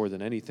missing more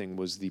than anything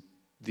was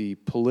the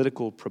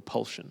political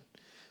propulsion.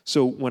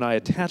 So when I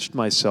attached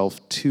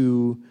myself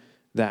to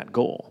that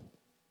goal,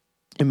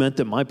 it meant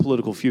that my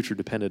political future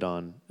depended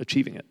on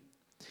achieving it.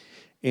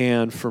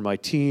 And for my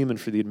team and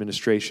for the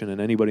administration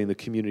and anybody in the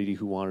community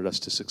who wanted us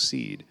to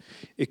succeed,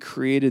 it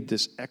created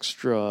this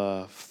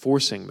extra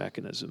forcing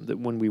mechanism that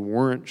when we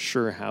weren't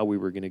sure how we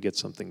were going to get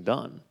something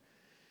done,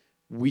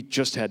 we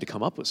just had to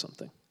come up with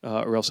something,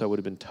 or else I would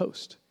have been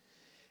toast.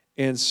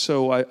 And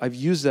so I've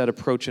used that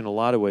approach in a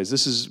lot of ways.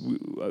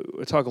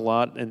 I talk a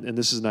lot, and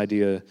this is an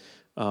idea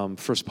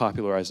first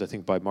popularized, I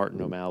think, by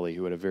Martin O'Malley,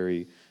 who had a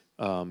very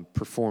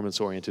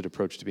performance-oriented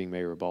approach to being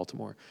mayor of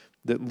Baltimore,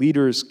 that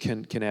leaders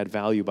can add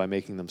value by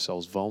making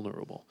themselves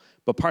vulnerable.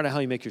 But part of how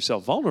you make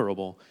yourself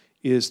vulnerable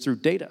is through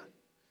data,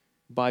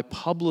 by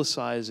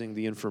publicizing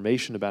the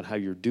information about how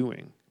you're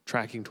doing,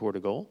 tracking toward a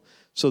goal,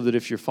 so that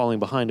if you're falling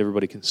behind,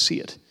 everybody can see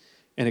it,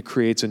 and it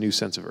creates a new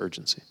sense of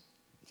urgency.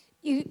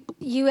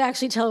 You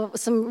actually tell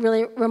some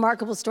really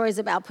remarkable stories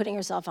about putting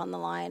yourself on the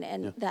line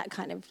and that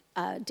kind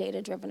of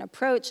data-driven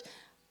approach.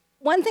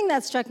 One thing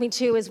that struck me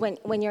too is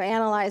when you're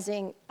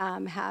analyzing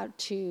how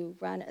to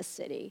run a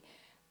city,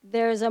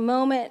 there's a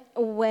moment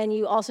when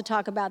you also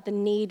talk about the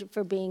need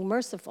for being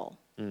merciful.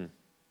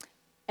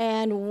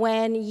 And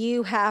when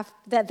you have,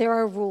 that there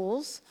are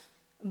rules,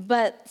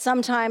 but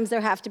sometimes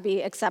there have to be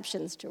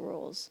exceptions to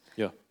rules.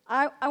 Yeah.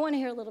 I want to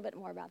hear a little bit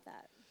more about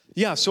that.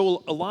 Yeah,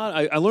 so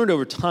I learned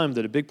over time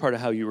that a big part of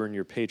how you earn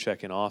your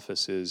paycheck in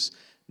office is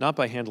not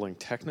by handling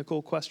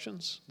technical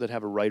questions that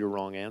have a right or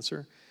wrong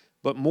answer,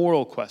 but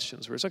moral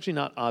questions where it's actually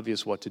not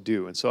obvious what to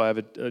do. And so I have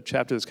a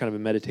chapter that's kind of a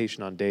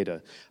meditation on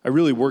data. I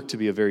really work to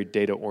be a very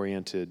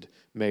data-oriented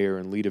mayor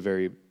and lead a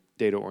very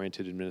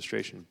data-oriented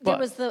administration. There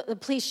was the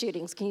police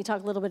shootings. Can you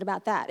talk a little bit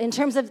about that? In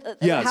terms of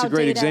yeah, how it's a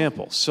great data...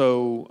 example.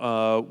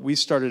 So we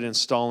started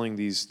installing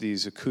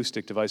these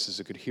acoustic devices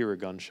that could hear a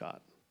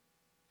gunshot.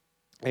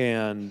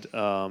 And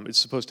it's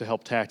supposed to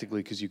help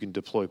tactically because you can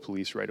deploy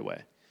police right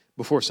away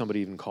before somebody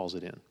even calls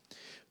it in.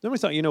 Then we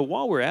thought,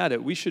 while we're at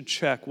it, we should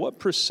check what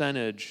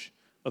percentage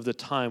of the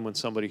time when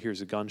somebody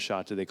hears a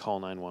gunshot do they call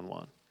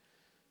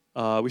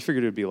 911. We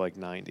figured it would be like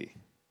 90.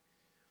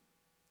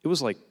 It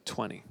was like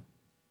 20.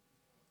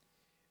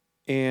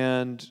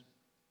 And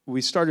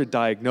we started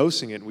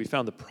diagnosing it, and we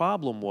found the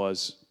problem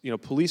was,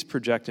 police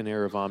project an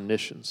air of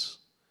omniscience.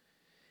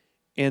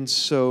 And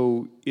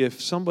so if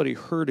somebody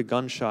heard a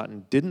gunshot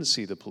and didn't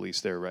see the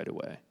police there right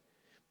away,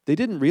 they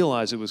didn't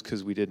realize it was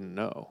because we didn't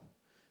know.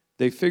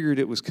 They figured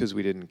it was because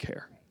we didn't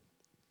care.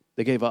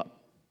 They gave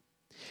up.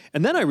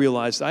 And then I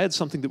realized I had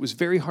something that was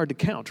very hard to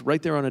count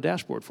right there on a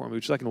dashboard for me,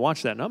 which is I can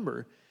watch that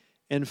number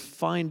and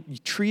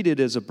treat it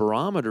as a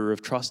barometer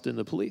of trust in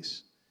the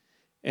police.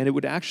 And it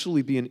would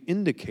actually be an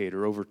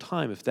indicator over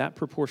time if that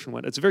proportion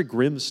went. It's a very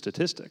grim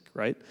statistic,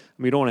 right?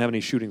 You don't want to have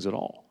any shootings at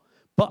all.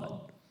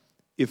 But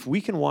if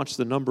we can watch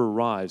the number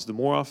rise, the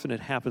more often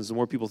it happens, the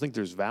more people think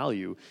there's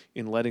value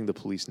in letting the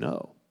police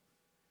know,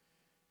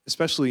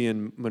 especially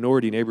in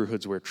minority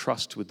neighborhoods where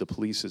trust with the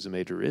police is a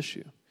major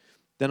issue,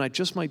 then I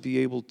just might be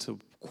able to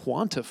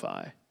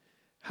quantify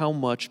how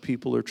much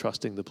people are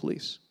trusting the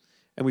police.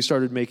 And we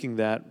started making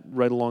that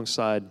right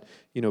alongside,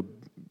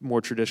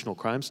 more traditional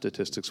crime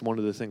statistics, one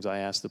of the things I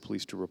asked the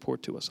police to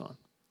report to us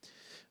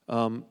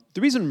on.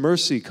 The reason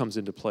mercy comes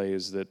into play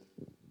is that,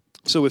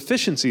 so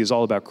efficiency is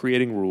all about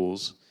creating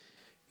rules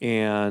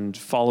and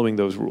following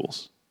those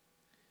rules.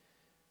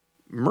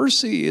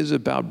 Mercy is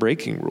about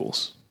breaking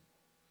rules.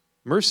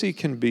 Mercy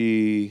can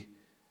be,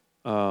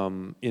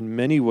 in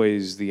many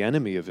ways, the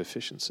enemy of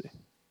efficiency.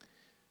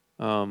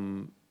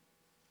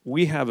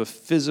 We have a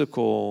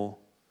physical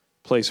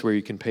place where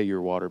you can pay your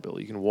water bill.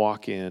 You can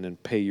walk in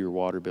and pay your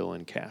water bill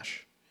in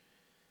cash.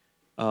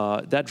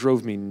 That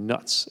drove me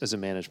nuts as a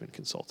management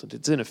consultant.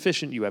 It's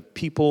inefficient. You have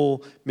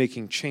people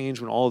making change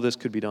when all of this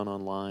could be done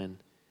online.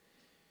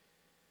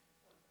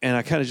 And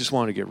I kind of just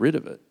wanted to get rid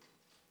of it.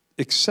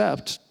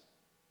 Except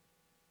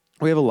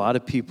we have a lot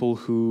of people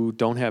who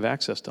don't have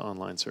access to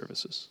online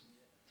services.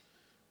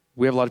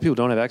 We have a lot of people who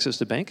don't have access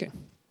to banking.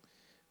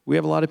 We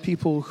have a lot of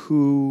people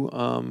who,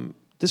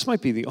 this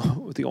might be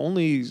the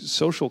only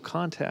social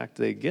contact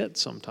they get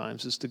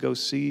sometimes is to go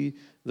see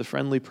the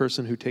friendly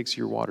person who takes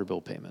your water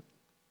bill payment.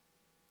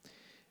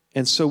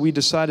 And so we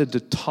decided to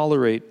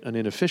tolerate an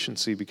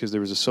inefficiency because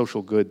there was a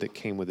social good that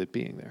came with it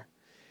being there.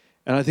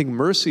 And I think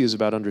mercy is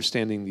about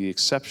understanding the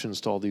exceptions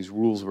to all these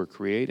rules we're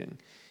creating,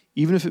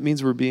 even if it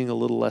means we're being a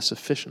little less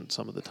efficient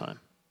some of the time.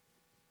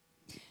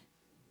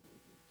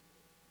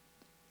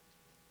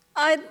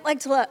 I'd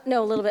like to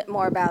know a little bit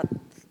more about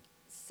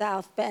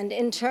South Bend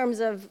in terms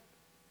of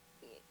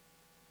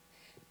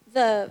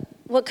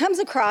what comes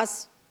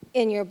across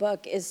in your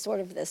book is sort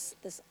of this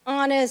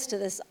honest,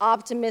 this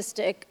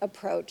optimistic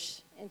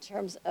approach in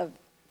terms of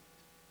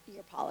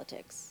your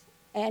politics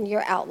and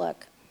your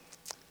outlook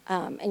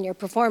and your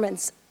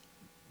performance.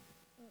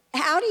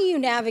 How do you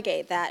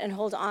navigate that and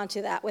hold on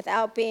to that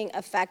without being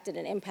affected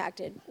and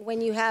impacted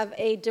when you have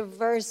a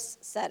diverse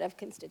set of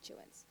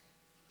constituents?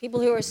 People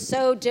who are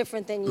so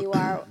different than you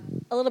are,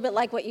 a little bit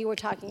like what you were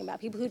talking about,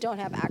 people who don't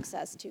have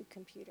access to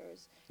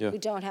computers,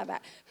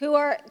 who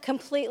are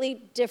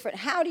completely different.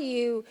 How do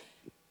you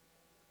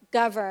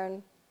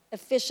govern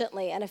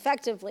efficiently and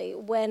effectively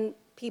when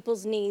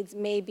people's needs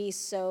may be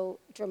so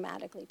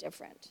dramatically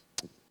different?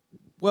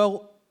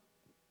 Well,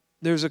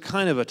 there's a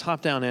kind of a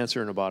top-down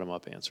answer and a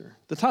bottom-up answer.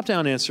 The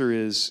top-down answer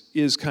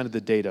is kind of the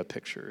data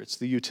picture. It's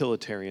the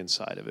utilitarian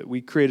side of it.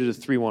 We created a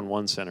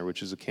 311 center,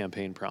 which is a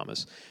campaign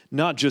promise,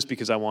 not just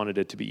because I wanted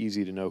it to be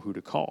easy to know who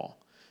to call,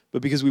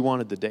 but because we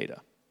wanted the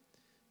data.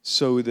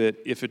 So that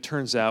if it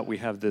turns out we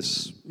have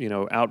this,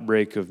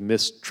 outbreak of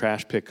missed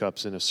trash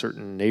pickups in a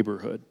certain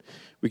neighborhood,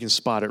 we can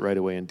spot it right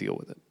away and deal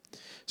with it.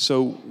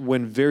 So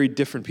when very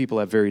different people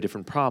have very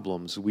different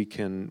problems, we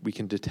can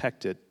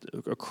detect it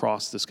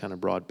across this kind of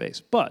broad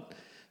base. But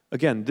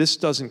again, this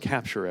doesn't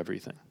capture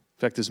everything. In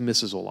fact, this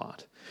misses a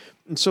lot.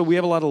 And so we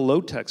have a lot of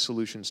low-tech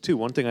solutions too.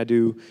 One thing I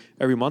do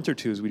every month or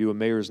two is we do a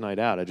mayor's night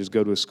out. I just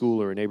go to a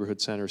school or a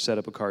neighborhood center, set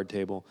up a card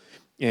table,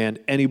 and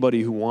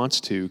anybody who wants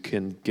to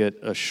can get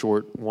a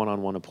short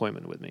one-on-one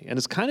appointment with me. And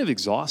it's kind of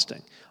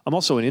exhausting. I'm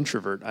also an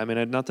introvert. I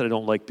mean, not that I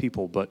don't like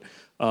people, but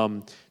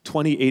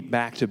 28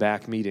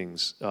 back-to-back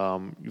meetings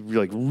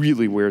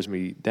really wears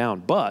me down.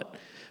 But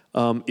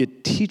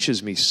it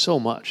teaches me so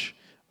much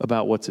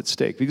about what's at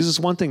stake. Because it's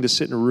one thing to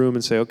sit in a room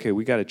and say, okay,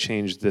 we got to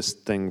change this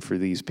thing for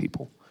these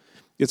people.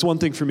 It's one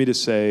thing for me to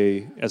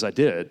say, as I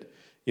did,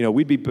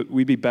 we'd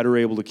be better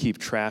able to keep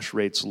trash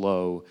rates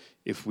low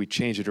if we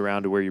change it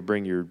around to where you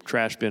bring your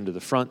trash bin to the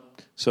front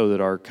so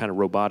that our kind of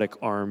robotic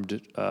armed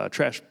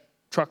trash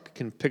truck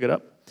can pick it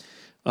up,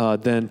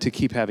 than to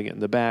keep having it in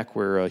the back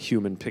where a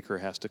human picker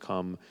has to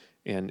come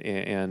and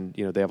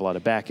they have a lot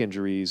of back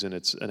injuries and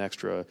it's an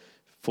extra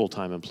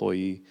full-time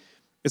employee.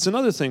 It's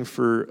another thing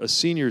for a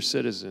senior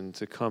citizen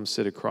to come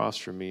sit across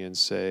from me and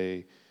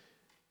say,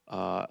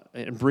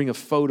 and bring a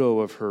photo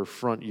of her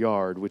front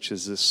yard, which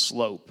is this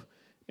slope,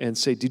 and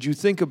say, did you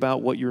think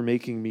about what you're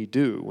making me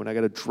do when I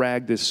got to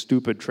drag this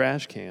stupid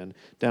trash can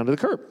down to the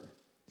curb?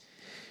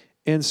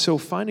 And so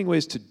finding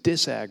ways to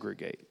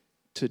disaggregate,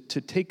 to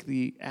take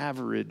the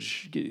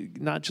average,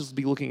 not just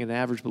be looking at an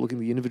average, but looking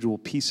at the individual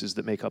pieces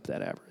that make up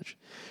that average.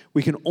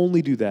 We can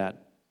only do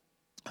that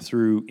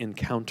through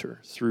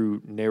encounter,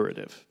 through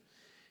narrative.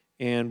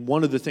 And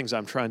one of the things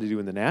I'm trying to do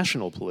in the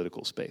national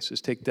political space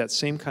is take that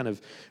same kind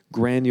of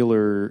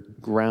granular,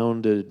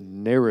 grounded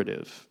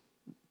narrative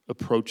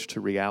approach to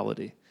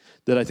reality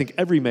that I think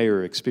every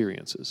mayor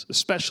experiences,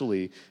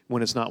 especially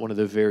when it's not one of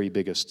the very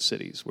biggest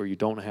cities where you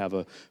don't have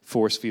a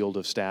force field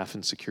of staff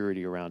and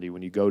security around you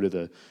when you go to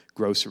the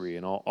grocery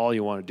and all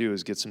you want to do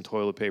is get some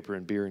toilet paper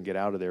and beer and get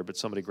out of there, but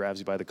somebody grabs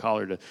you by the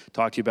collar to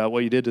talk to you about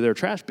what you did to their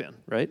trash bin,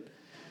 right?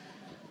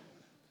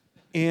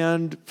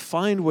 And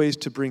find ways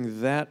to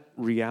bring that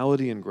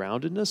reality and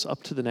groundedness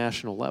up to the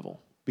national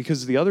level.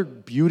 Because the other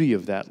beauty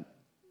of that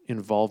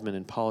involvement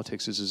in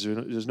politics is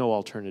there's no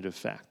alternative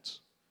facts.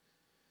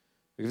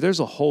 If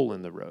there's a hole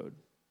in the road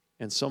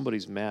and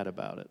somebody's mad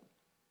about it,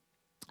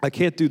 I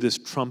can't do this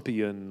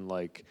Trumpian,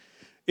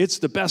 it's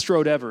the best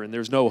road ever and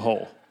there's no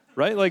hole,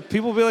 right?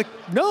 People will be like,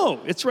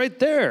 no, it's right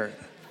there.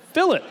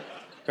 Fill it,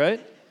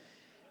 right?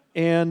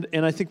 And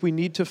I think we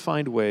need to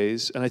find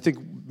ways, and I think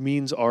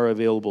means are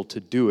available to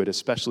do it,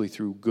 especially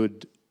through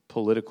good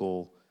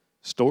political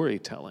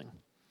storytelling,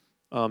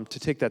 to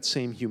take that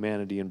same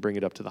humanity and bring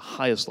it up to the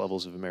highest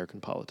levels of American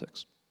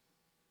politics.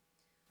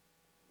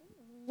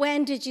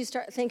 When did you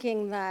start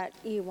thinking that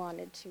you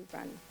wanted to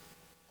run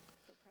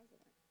for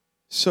president?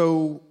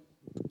 So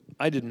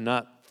I did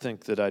not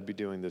think that I'd be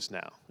doing this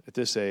now. At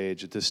this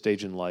age, at this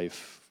stage in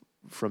life,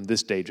 from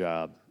this day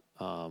job,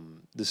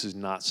 this is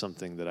not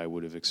something that I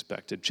would have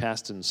expected.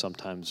 Chasten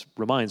sometimes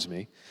reminds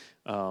me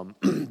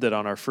that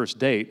on our first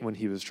date, when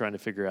he was trying to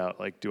figure out,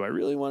 do I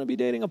really want to be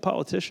dating a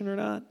politician or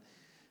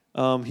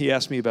not? He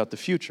asked me about the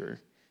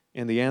future,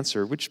 and the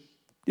answer, which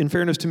in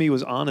fairness to me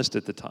was honest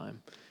at the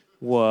time,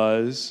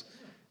 was,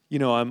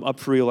 I'm up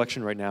for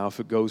re-election right now. If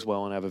it goes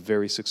well and I have a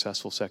very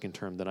successful second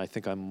term, then I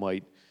think I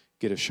might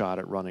get a shot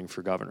at running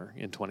for governor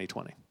in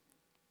 2020.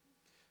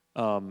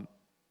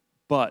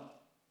 But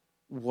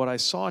what I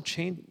saw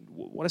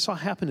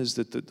happen is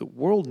that the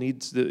world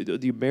needs,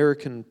 the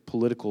American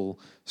political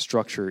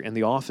structure, and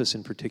the office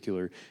in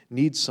particular,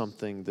 needs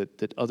something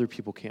that other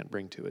people can't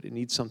bring to it. It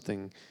needs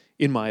something,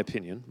 in my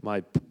opinion,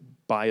 my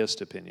biased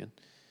opinion,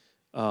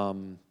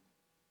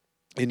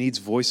 it needs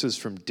voices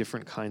from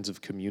different kinds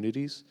of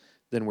communities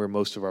than where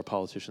most of our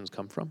politicians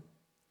come from.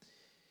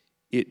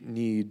 It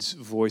needs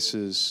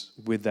voices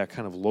with that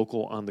kind of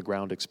local,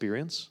 on-the-ground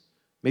experience.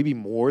 Maybe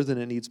more than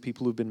it needs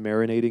people who've been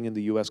marinating in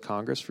the U.S.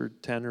 Congress for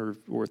 10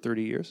 or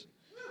 30 years.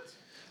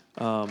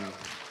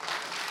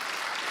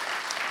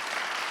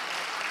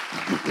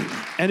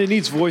 And it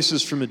needs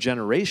voices from a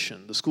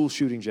generation, the school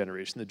shooting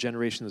generation, the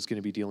generation that's going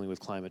to be dealing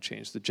with climate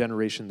change, the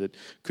generation that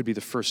could be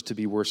the first to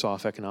be worse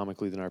off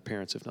economically than our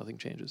parents if nothing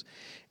changes.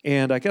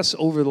 And I guess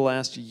over the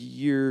last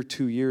year,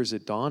 2 years,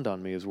 it dawned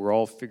on me as we're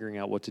all figuring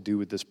out what to do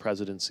with this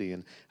presidency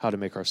and how to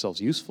make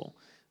ourselves useful,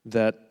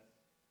 that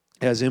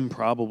as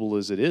improbable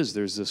as it is,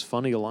 there's this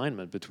funny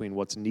alignment between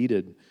what's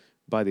needed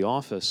by the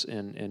office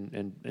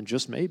and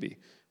just maybe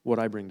what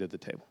I bring to the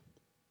table.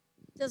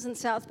 Doesn't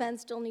South Bend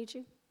still need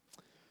you?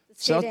 The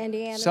state of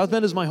Indiana? South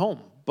Bend is my home,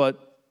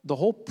 but the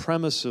whole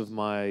premise of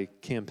my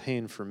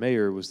campaign for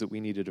mayor was that we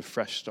needed a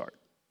fresh start,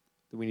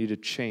 that we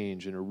needed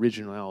change and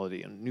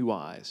originality and new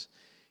eyes.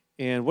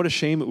 And what a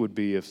shame it would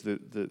be if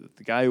the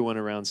guy who went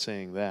around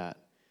saying that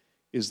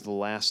is the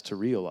last to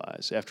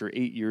realize, after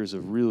 8 years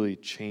of really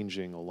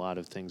changing a lot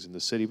of things in the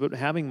city, but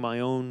having my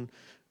own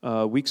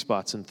weak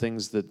spots and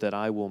things that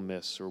I will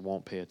miss or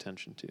won't pay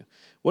attention to.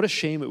 What a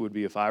shame it would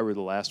be if I were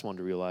the last one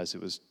to realize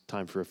it was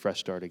time for a fresh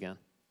start again.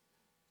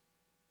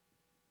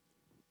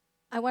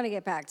 I want to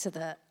get back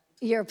to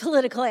your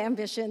political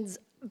ambitions,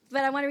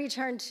 but I want to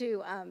return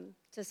to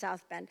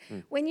South Bend.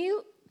 When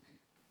you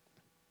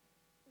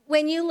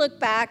look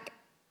back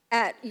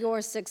at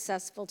your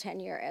successful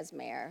tenure as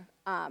mayor,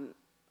 I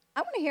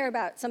want to hear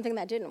about something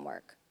that didn't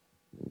work.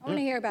 I want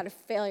to hear about a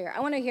failure. I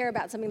want to hear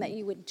about something that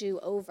you would do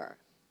over.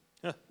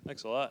 Yeah,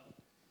 thanks a lot.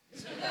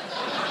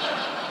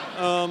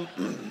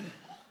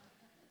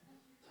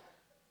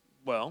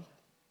 Well,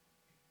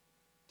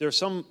 there are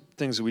some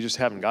things that we just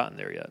haven't gotten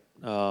there yet.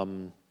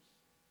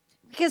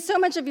 Because so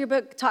much of your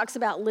book talks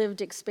about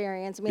lived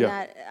experience. I mean,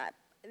 Yeah.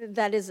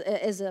 that is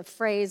a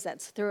phrase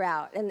that's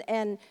throughout.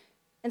 And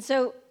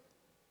so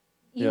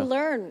you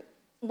learn,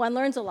 one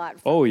learns a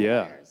lot from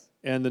mayors.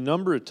 And the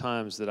number of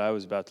times that I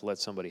was about to let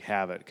somebody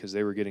have it because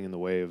they were getting in the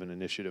way of an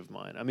initiative of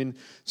mine. I mean,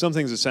 some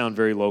things that sound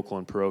very local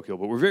and parochial,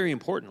 but were very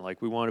important.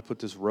 Like we wanted to put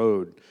this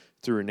road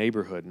through a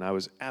neighborhood, and I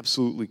was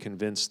absolutely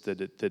convinced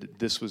that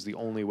this was the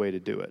only way to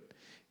do it,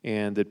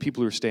 and that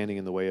people who were standing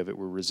in the way of it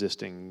were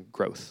resisting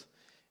growth.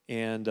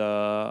 And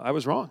I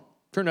was wrong.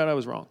 Turned out I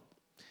was wrong.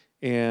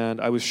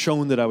 And I was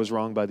shown that I was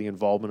wrong by the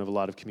involvement of a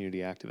lot of community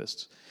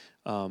activists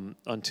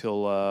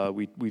until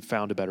we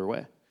found a better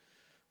way.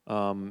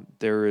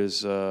 There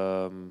is,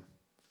 I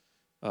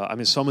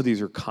mean, some of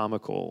these are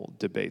comical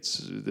debates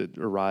that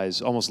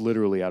arise almost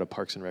literally out of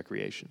Parks and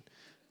Recreation.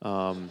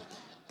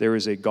 There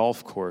is a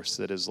golf course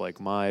that is like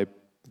my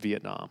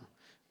Vietnam,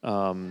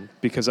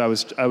 because I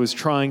was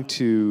trying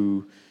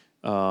to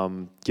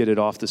get it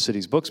off the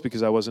city's books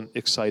because I wasn't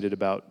excited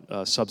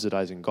about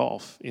subsidizing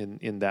golf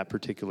in that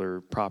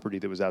particular property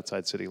that was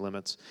outside city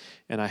limits,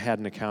 and I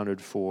hadn't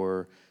accounted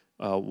for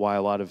why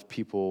a lot of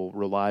people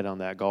relied on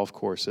that golf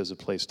course as a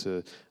place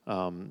to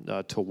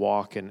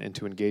walk and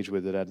to engage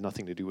with that had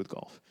nothing to do with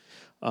golf.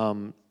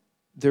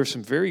 There's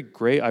some very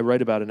great, I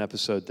write about an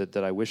episode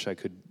that I wish I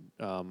could,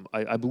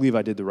 I believe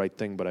I did the right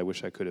thing, but I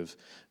wish I could have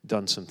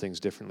done some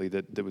things differently.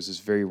 That was this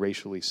very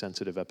racially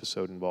sensitive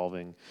episode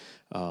involving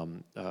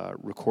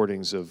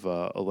recordings of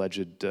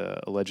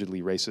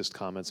allegedly racist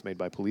comments made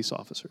by police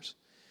officers.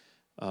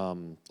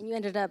 You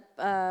ended up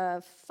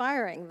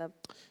firing the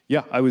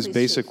Yeah, I was police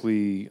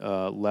basically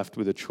left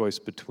with a choice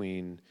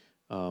between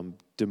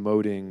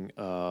demoting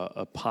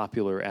a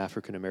popular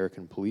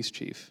African-American police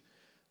chief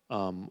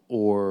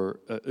or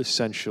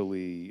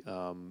essentially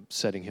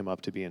setting him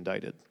up to be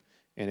indicted.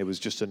 And it was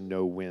just a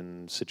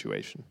no-win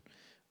situation.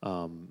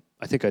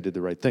 I think I did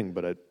the right thing,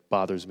 but it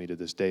bothers me to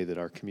this day that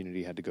our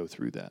community had to go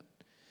through that.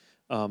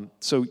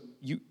 So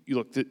you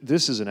look,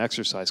 this is an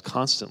exercise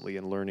constantly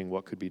in learning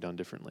what could be done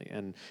differently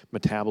and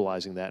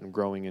metabolizing that and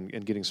growing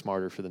and getting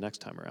smarter for the next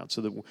time around,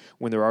 so that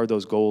when there are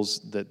those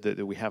goals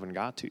that we haven't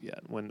got to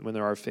yet, when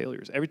there are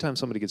failures, every time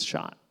somebody gets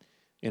shot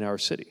in our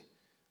city,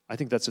 I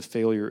think that's a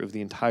failure of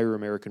the entire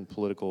American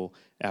political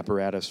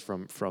apparatus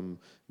from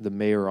the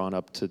mayor on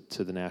up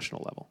to the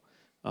national level.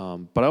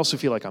 But I also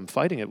feel like I'm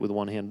fighting it with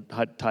one hand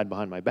tied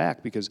behind my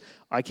back because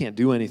I can't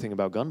do anything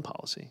about gun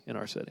policy in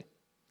our city.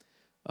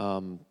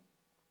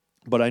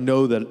 But I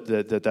know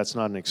that's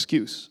not an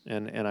excuse,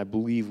 and I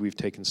believe we've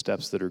taken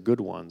steps that are good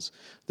ones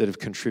that have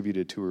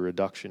contributed to a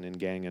reduction in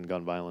gang and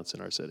gun violence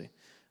in our city.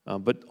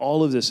 But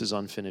all of this is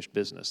unfinished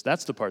business.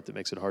 That's the part that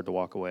makes it hard to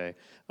walk away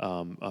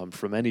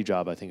from any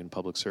job, I think, in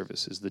public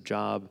service, is the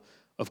job,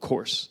 of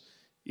course,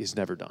 is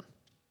never done.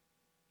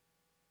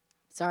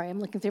 Sorry, I'm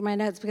looking through my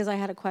notes because I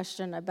had a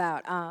question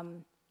about,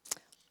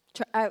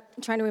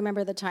 trying to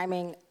remember the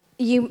timing.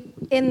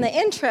 In the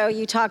intro,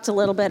 you talked a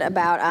little bit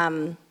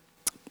about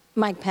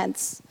Mike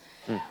Pence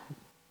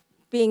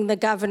being the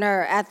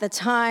governor at the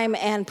time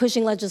and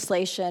pushing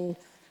legislation,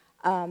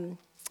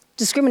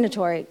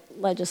 discriminatory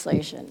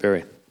legislation.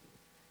 Very.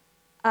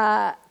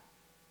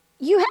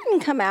 You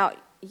hadn't come out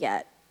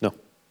yet. No.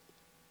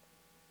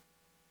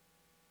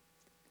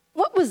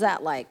 What was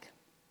that like?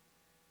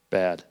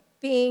 Bad.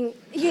 Being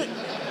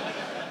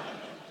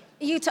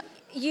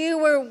you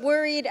were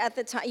worried at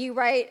the time. You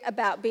write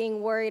about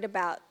being worried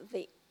about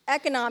the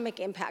economic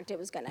impact it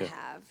was going to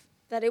have.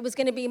 That it was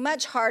going to be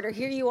much harder.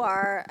 Here you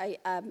are,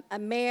 a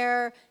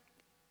mayor,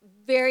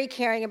 very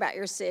caring about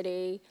your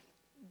city,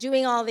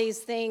 doing all these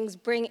things,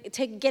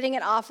 getting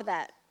it off of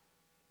that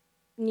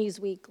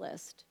Newsweek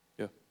list.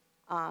 Yeah.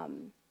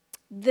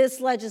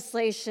 This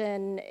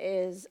legislation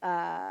is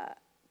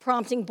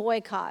prompting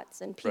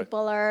boycotts, and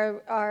people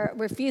are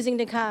refusing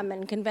to come,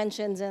 and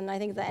conventions, and I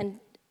think the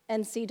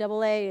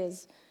NCAA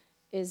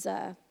is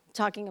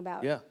talking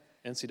about. Yeah,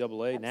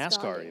 NCAA, NASCAR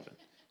absconding. even.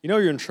 You know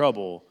you're in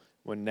trouble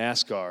when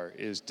NASCAR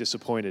is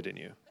disappointed in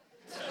you.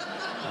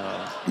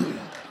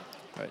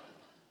 Right.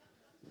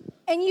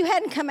 And you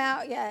hadn't come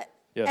out yet.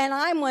 Yes. And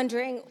I'm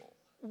wondering,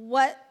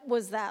 what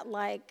was that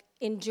like,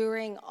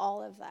 enduring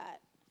all of that?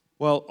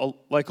 Well,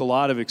 like a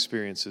lot of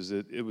experiences,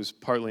 it was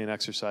partly an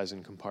exercise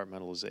in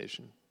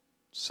compartmentalization.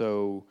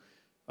 So,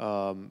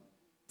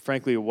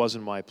 frankly, it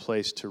wasn't my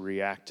place to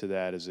react to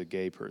that as a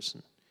gay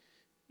person.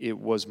 It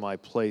was my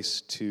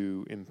place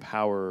to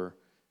empower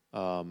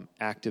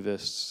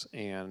activists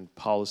and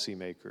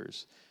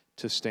policymakers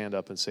to stand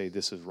up and say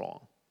this is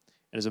wrong.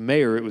 And as a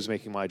mayor, it was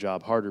making my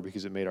job harder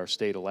because it made our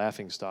state a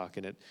laughingstock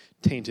and it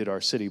tainted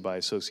our city by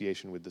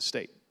association with the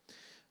state.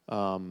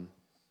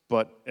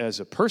 But as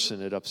a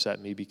person, it upset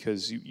me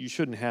because you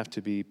shouldn't have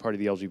to be part of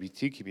the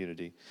LGBT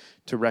community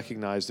to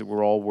recognize that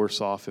we're all worse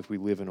off if we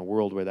live in a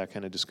world where that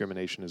kind of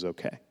discrimination is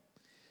okay.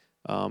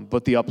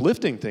 But the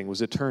uplifting thing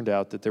was it turned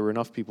out that there were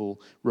enough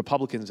people,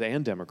 Republicans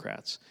and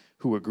Democrats,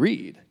 who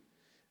agreed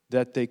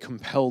that they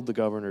compelled the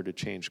governor to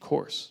change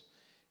course.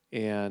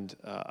 And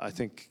I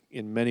think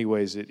in many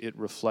ways it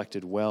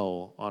reflected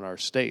well on our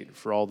state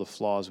for all the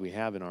flaws we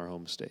have in our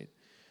home state,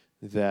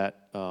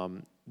 that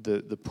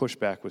the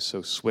pushback was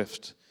so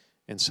swift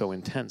and so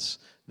intense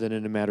that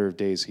in a matter of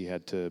days he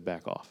had to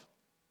back off.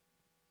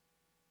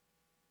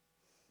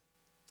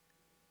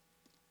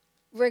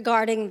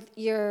 Regarding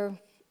your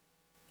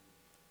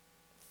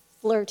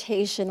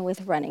flirtation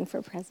with running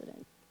for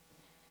president,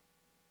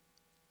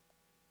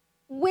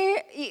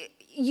 where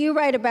you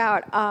write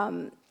about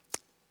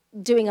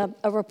doing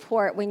a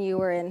report when you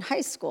were in high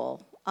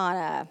school on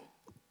a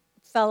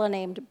fellow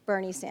named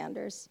Bernie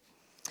Sanders.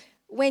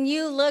 When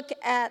you look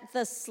at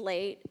the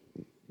slate,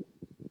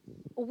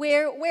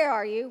 where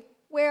are you?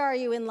 Where are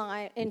you in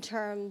line in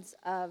terms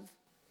of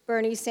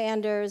Bernie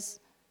Sanders,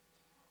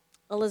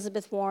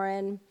 Elizabeth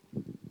Warren?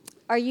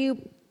 Are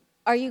you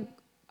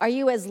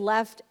as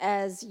left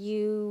as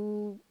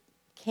you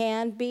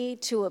can be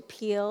to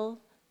appeal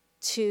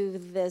to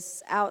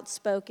this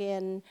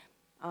outspoken,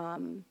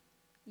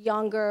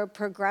 younger,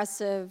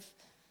 progressive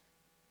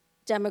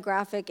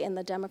demographic in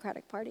the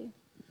Democratic Party?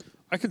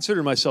 I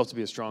consider myself to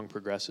be a strong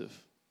progressive.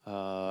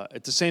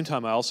 At the same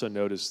time, I also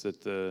noticed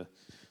that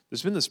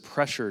there's been this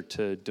pressure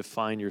to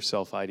define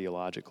yourself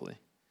ideologically.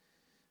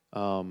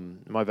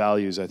 My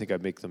values, I think I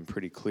make them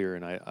pretty clear,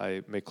 and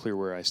I make clear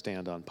where I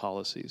stand on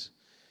policies.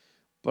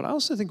 But I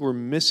also think we're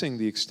missing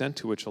the extent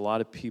to which a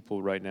lot of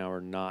people right now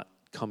are not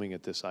coming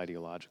at this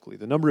ideologically.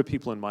 The number of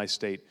people in my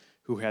state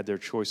who had their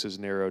choices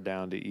narrowed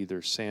down to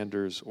either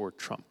Sanders or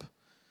Trump.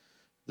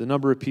 The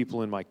number of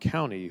people in my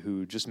county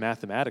who just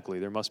mathematically,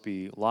 there must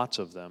be lots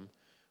of them,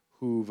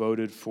 who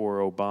voted for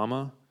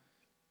Obama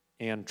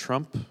and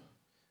Trump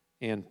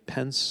and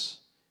Pence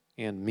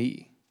and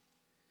me,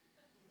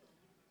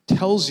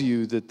 tells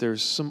you that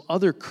there's some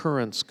other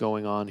currents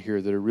going on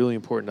here that are really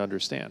important to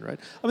understand, right?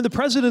 I mean, the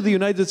President of the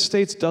United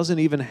States doesn't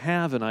even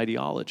have an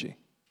ideology.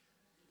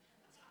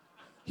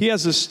 He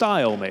has a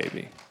style,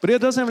 maybe, but he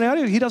doesn't have an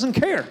ideology. He doesn't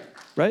care,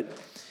 right?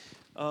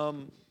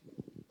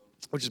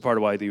 Which is part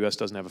of why the U.S.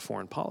 doesn't have a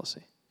foreign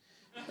policy.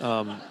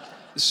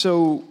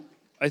 So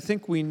I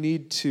think we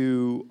need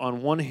to,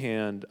 on one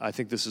hand, I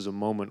think this is a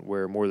moment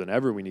where more than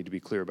ever we need to be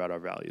clear about our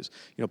values.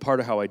 You know, part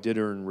of how I did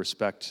earn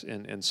respect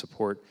and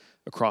support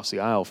across the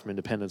aisle from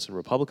independents and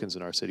Republicans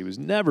in our city was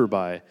never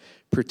by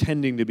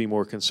pretending to be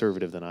more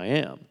conservative than I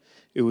am.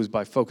 It was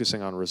by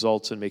focusing on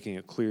results and making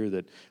it clear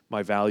that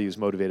my values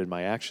motivated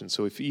my actions.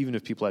 So even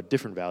if people had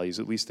different values,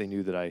 at least they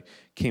knew that I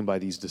came by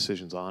these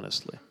decisions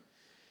honestly.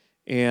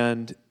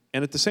 And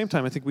at the same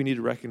time, I think we need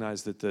to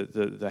recognize that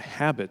the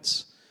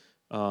habits,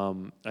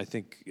 I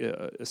think,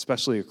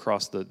 especially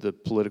across the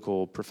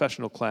political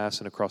professional class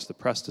and across the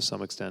press to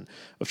some extent,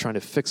 of trying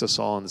to fix us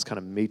all in this kind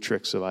of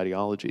matrix of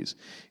ideologies,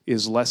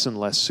 is less and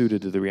less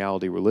suited to the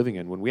reality we're living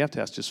in when we have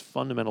to ask just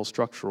fundamental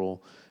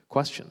structural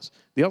questions.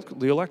 The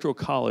Electoral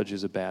College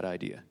is a bad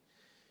idea.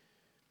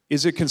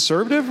 Is it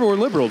conservative or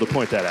liberal to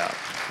point that out?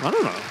 I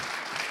don't know.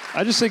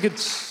 I just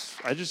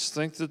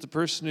think that the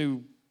person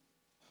who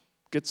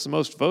gets the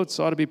most votes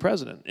ought to be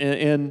president.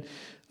 And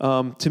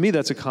to me,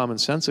 that's a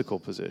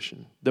commonsensical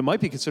position that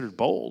might be considered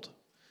bold,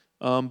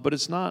 but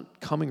it's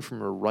not coming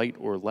from a right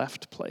or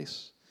left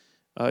place.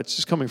 It's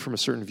just coming from a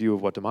certain view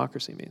of what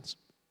democracy means.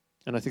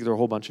 And I think there are a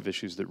whole bunch of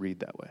issues that read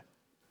that way.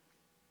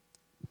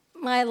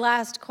 My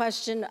last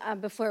question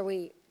before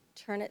we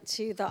turn it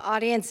to the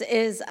audience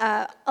is,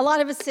 a lot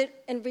of us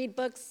sit and read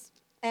books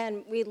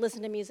and we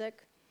listen to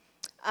music.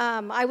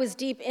 I was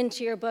deep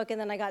into your book, and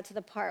then I got to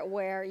the part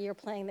where you're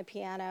playing the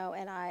piano,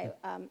 and I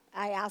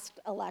asked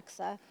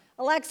Alexa,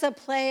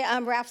 play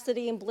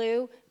Rhapsody in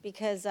Blue,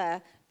 because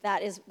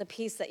that is the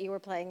piece that you were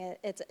playing.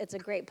 It's a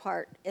great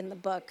part in the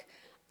book.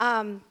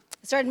 It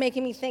started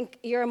making me think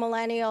you're a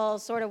millennial,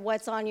 sort of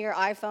what's on your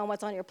iPhone,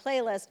 what's on your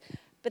playlist.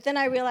 But then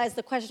I realized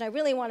the question I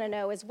really want to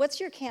know is,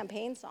 what's your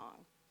campaign song?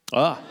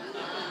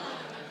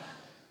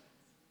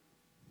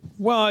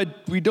 Well,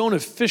 we don't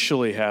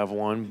officially have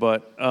one,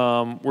 but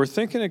we're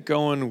thinking of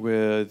going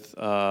with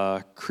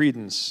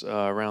Creedence,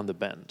 Around the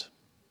Bend.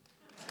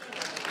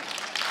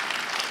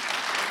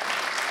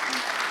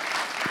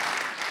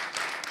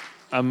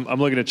 I'm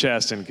looking at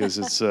Chasten because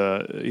he's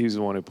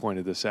the one who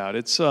pointed this out.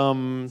 It's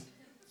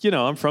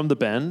I'm from the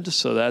Bend,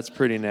 so that's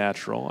pretty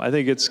natural. I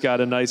think it's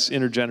got a nice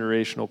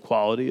intergenerational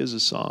quality as a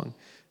song.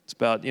 It's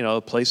about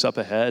a place up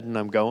ahead, and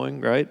I'm going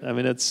right. I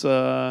mean, that's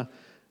kind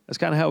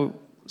of how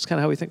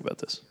we think about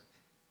this.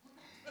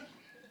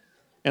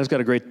 And it's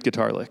got a great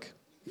guitar lick.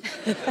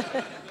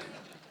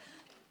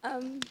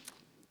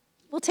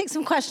 We'll take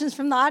some questions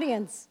from the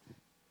audience.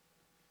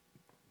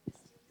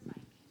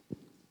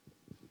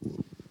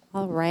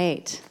 All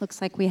right.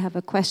 Looks like we have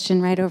a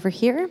question right over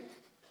here.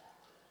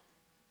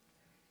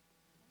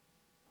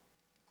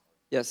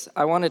 Yes,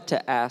 I wanted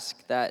to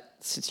ask that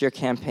since your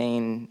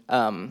campaign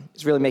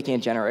is really making a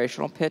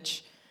generational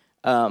pitch,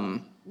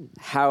 I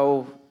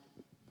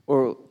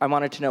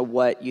wanted to know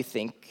what you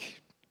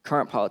think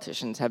current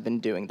politicians have been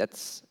doing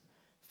that's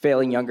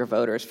failing younger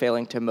voters,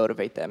 failing to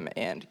motivate them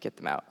and get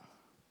them out.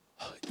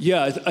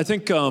 Yeah, I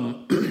think a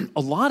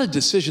lot of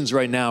decisions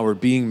right now are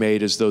being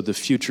made as though the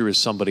future is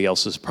somebody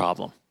else's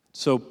problem.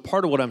 So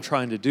part of what I'm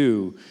trying to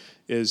do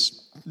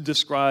is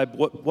describe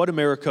what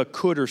America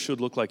could or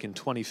should look like in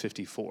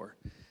 2054,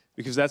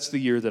 because that's the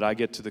year that I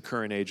get to the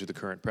current age of the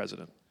current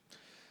president.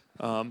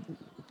 And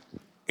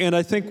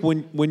I think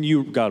when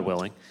you, God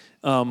willing,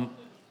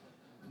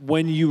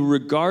 when you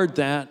regard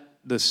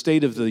the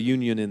State of the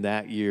Union in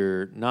that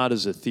year not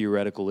as a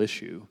theoretical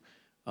issue,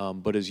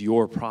 but as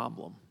your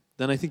problem,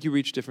 then I think you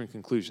reach different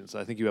conclusions.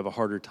 I think you have a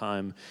harder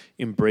time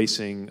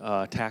embracing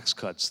tax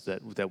cuts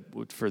that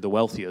for the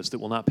wealthiest that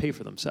will not pay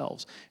for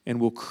themselves and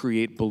will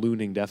create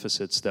ballooning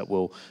deficits that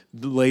will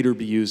later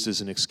be used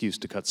as an excuse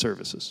to cut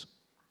services.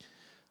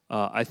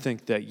 I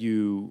think that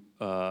you,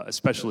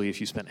 especially if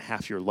you spent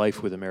half your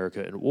life with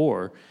America at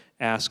war,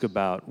 ask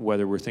about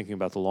whether we're thinking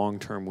about the long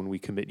term when we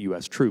commit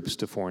U.S. troops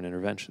to foreign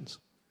interventions.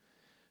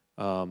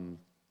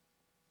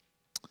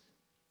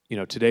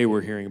 Today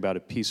we're hearing about a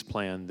peace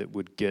plan that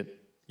would get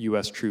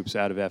U.S. troops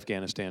out of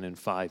Afghanistan in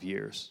 5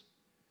 years.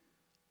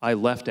 I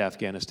left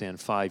Afghanistan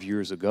 5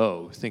 years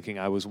ago thinking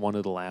I was one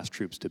of the last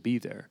troops to be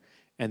there,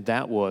 and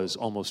that was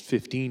almost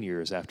 15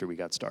 years after we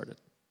got started.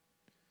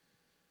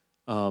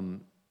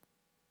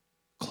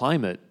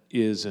 Climate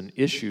is an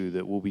issue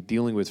that we'll be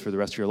dealing with for the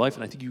rest of your life,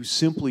 and I think you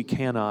simply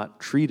cannot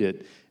treat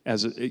it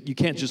as you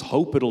can't just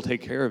hope it'll take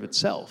care of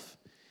itself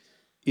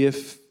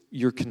if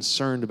you're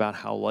concerned about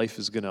how life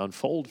is going to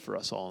unfold for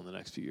us all in the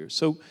next few years.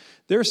 So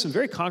there are some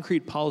very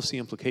concrete policy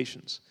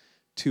implications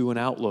to an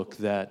outlook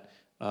that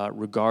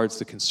regards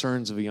the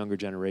concerns of a younger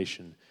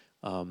generation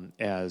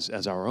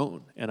as our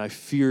own. And I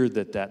fear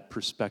that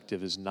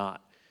perspective is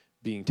not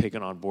being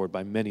taken on board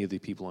by many of the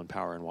people in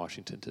power in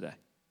Washington today.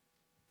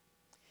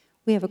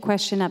 We have a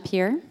question up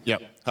here.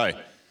 Yep. Hi.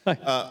 Hi.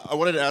 I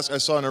wanted to ask, I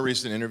saw in a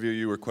recent interview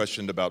you were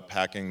questioned about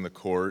packing the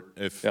court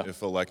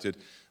if elected.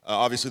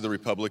 Obviously, the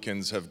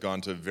Republicans have gone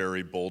to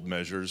very bold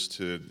measures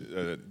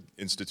to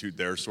institute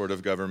their sort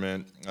of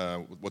government,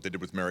 what they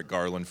did with Merrick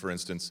Garland, for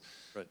instance.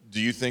 Right.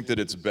 Do you think that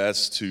it's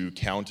best to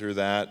counter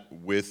that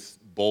with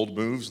bold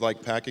moves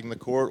like packing the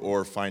court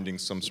or finding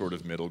some sort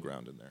of middle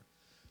ground in there?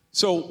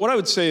 So what I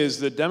would say is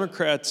the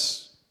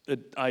Democrats'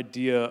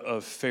 idea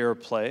of fair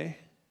play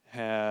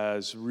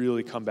has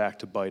really come back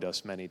to bite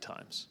us many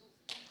times.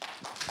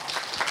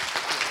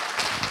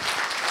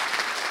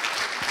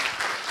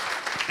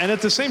 And at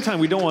the same time,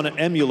 we don't want to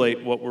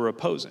emulate what we're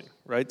opposing,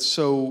 right?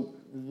 So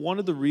one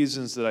of the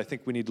reasons that I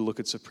think we need to look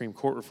at Supreme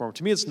Court reform,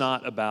 to me, it's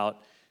not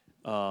about,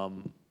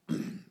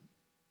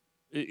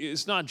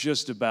 it's not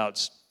just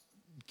about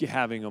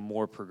having a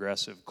more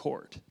progressive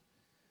court.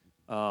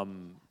 I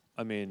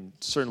mean,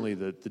 certainly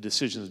the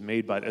decisions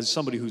made by, as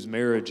somebody whose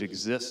marriage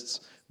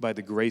exists by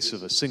the grace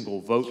of a single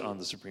vote on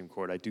the Supreme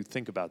Court, I do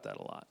think about that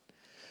a lot.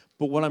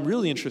 But what I'm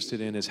really interested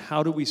in is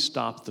how do we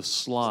stop the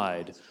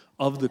slide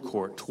of the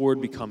court toward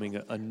becoming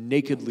a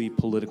nakedly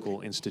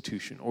political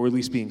institution, or at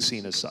least being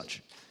seen as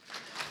such.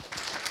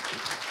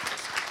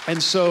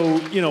 And so,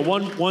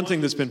 one thing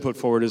that's been put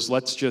forward is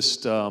let's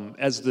just,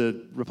 as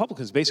the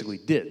Republicans basically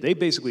did, they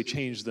basically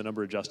changed the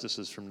number of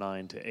justices from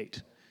 9 to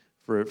 8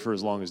 for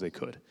as long as they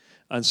could.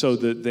 And so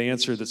the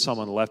answer that some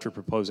on the left are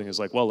proposing is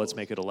like, well, let's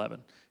make it 11.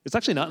 It's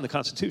actually not in the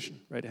Constitution,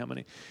 right, how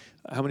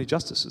many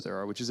justices there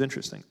are, which is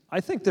interesting.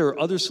 I think there are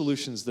other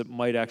solutions that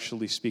might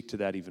actually speak to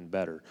that even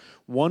better.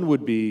 One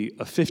would be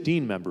a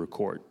 15-member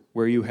court,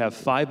 where you have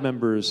 5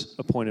 members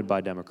appointed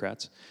by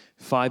Democrats,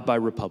 5 by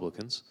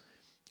Republicans,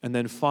 and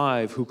then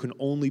 5 who can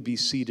only be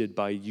seated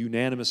by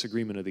unanimous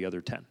agreement of the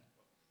other 10.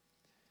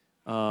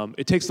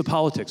 It takes the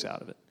politics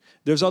out of it.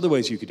 There's other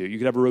ways you could do it. You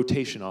could have a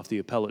rotation off the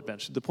appellate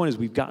bench. The point is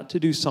we've got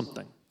to do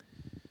something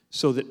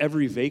so that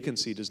every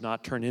vacancy does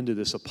not turn into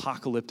this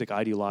apocalyptic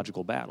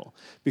ideological battle,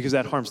 because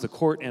that harms the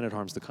court and it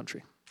harms the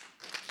country.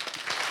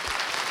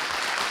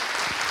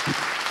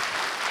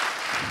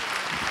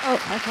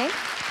 Oh, okay.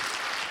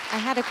 I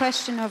had a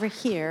question over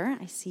here.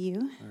 I see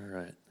you. All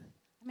right.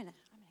 I'm gonna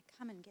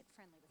come and get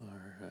friendly with you.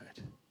 All right.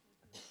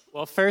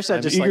 Well, first, I'm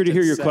eager to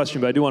hear your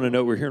question, but I do want to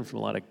note we're hearing from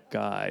a lot of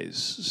guys,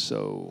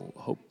 so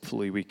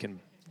hopefully we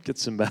can get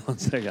some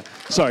balance there. Yeah.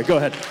 Sorry, go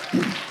ahead.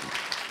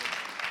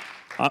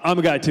 I'm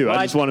a guy too. Well,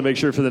 I just want to make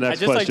sure for the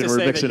next question we're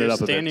mixing it up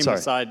a bit. Standing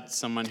beside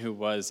someone who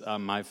was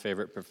my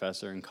favorite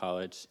professor in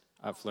college,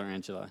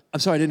 Florangela. I'm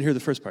sorry, I didn't hear the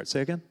first part.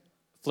 Say again.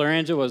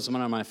 Florangela was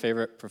one of my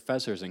favorite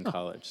professors in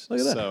college. Look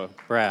at that. So,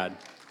 Brad.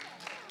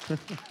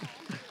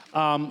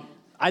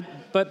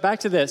 But back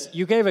to this.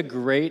 You gave a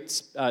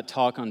great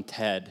talk on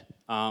TED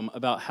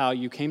about how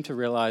you came to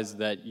realize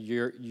that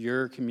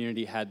your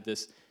community had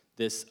this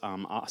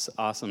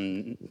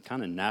awesome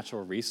kind of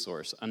natural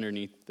resource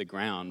underneath the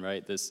ground,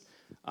 right? This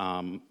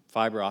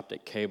fiber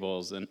optic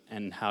cables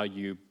and how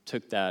you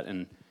took that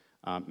and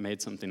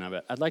made something of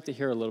it. I'd like to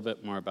hear a little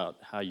bit more about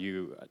how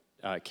you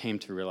came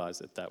to realize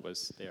that that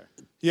was there.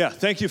 Yeah,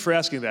 thank you for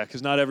asking that,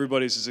 because not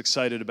everybody's as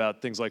excited about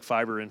things like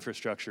fiber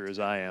infrastructure as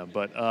I am.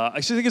 But I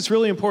actually think it's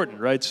really important,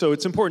 right? So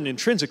it's important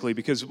intrinsically,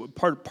 because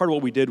part of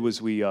what we did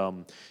was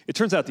it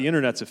turns out the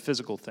internet's a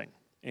physical thing.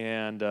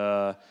 And,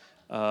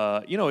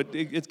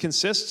 it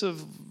consists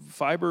of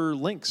fiber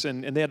links,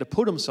 and they had to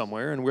put them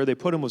somewhere, and where they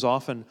put them was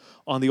often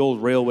on the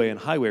old railway and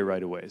highway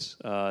right-of-ways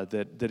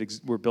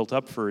that were built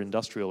up for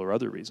industrial or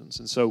other reasons.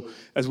 And so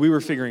as we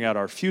were figuring out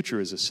our future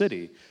as a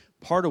city,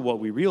 part of what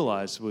we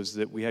realized was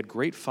that we had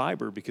great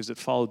fiber because it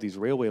followed these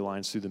railway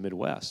lines through the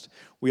Midwest.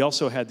 We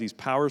also had these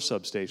power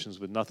substations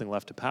with nothing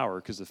left to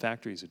power because the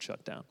factories had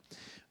shut down.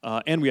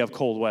 And we have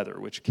cold weather,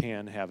 which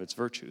can have its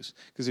virtues.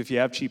 Because if you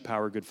have cheap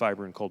power, good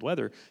fiber, and cold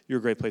weather, you're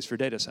a great place for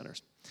data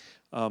centers.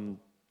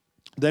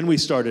 Then we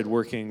started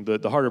working,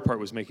 the harder part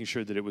was making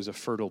sure that it was a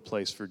fertile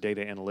place for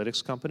data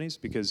analytics companies,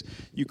 because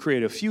you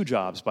create a few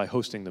jobs by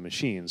hosting the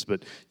machines,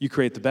 but you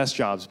create the best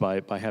jobs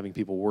by having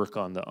people work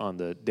on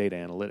the data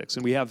analytics.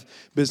 And we have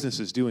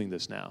businesses doing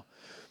this now.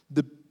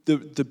 The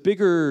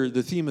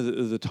theme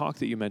of the talk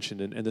that you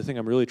mentioned, and the thing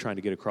I'm really trying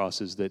to get across,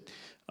 is that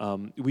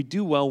we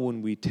do well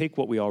when we take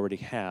what we already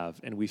have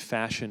and we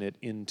fashion it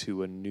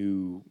into a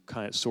new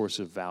kind of source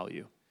of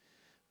value.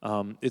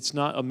 It's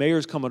not, a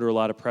mayor's come under a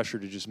lot of pressure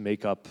to just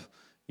make up,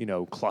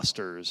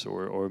 clusters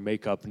or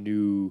make up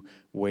new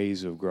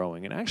ways of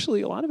growing. And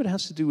actually, a lot of it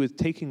has to do with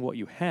taking what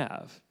you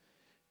have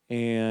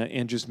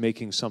and just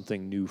making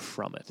something new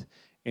from it.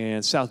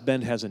 And South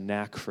Bend has a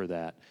knack for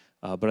that.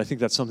 But I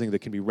think that's something that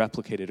can be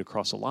replicated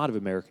across a lot of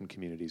American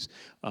communities.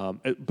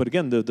 But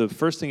again, the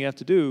first thing you have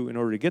to do in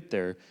order to get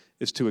there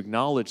is to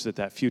acknowledge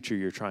that future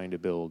you're trying to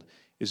build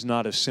is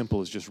not as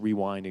simple as just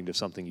rewinding to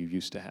something you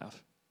used to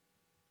have.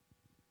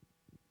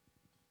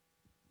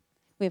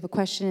 We have a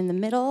question in the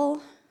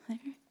middle.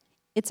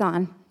 It's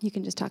on. You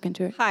can just talk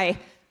into it. Hi.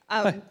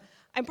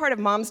 I'm part of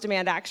Moms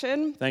Demand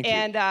Action. Thank you.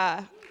 And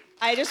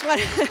I just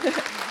want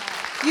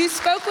you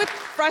spoke with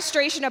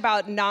frustration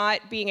about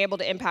not being able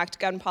to impact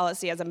gun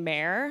policy as a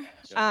mayor.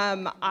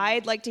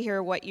 I'd like to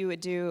hear what you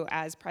would do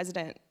as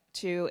president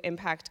to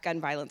impact gun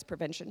violence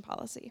prevention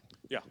policy.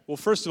 Yeah. Well,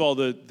 first of all,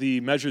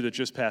 the measure that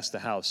just passed the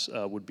House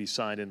would be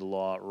signed into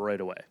law right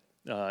away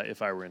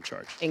if I were in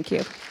charge. Thank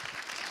you.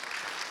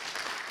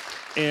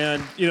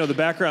 And, the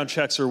background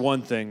checks are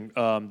one thing.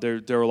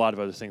 There are a lot of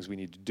other things we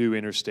need to do,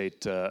 interstate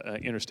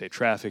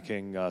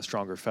trafficking,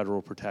 stronger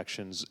federal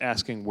protections,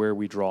 asking where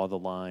we draw the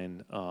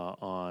line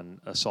on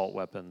assault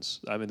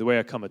weapons. I mean, the way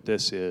I come at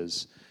this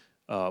is,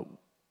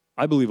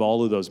 I believe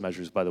all of those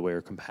measures, by the way,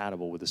 are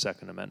compatible with the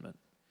Second Amendment,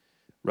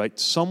 right?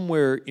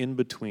 Somewhere in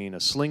between a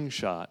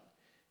slingshot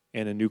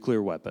and a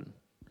nuclear weapon,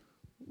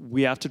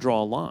 we have to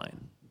draw a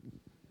line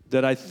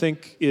that I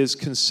think is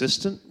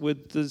consistent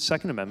with the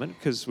Second Amendment,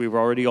 because we've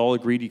already all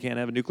agreed you can't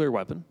have a nuclear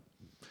weapon,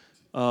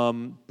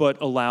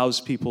 but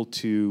allows people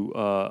to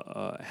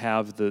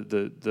have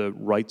the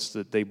rights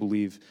that they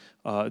believe,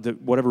 that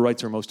whatever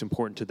rights are most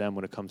important to them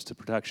when it comes to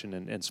protection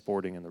and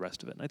sporting and the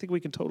rest of it. And I think we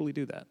can totally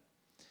do that.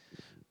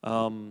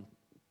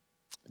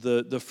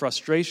 The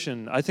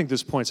frustration, I think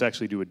this points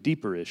actually to a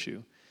deeper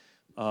issue,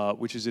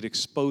 which is it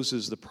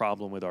exposes the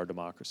problem with our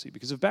democracy.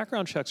 Because if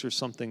background checks are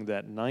something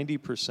that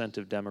 90%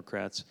 of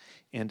Democrats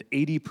and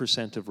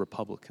 80% of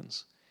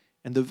Republicans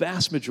and the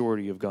vast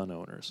majority of gun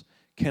owners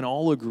can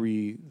all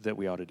agree that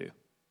we ought to do,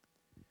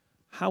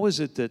 how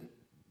is it that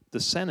the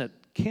Senate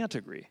can't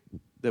agree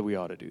that we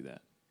ought to do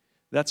that?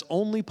 That's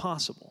only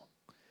possible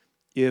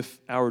if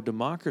our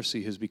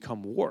democracy has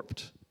become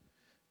warped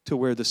to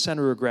where the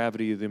center of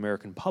gravity of the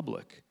American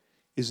public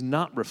is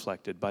not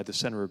reflected by the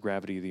center of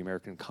gravity of the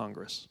American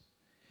Congress.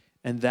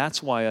 And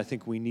that's why I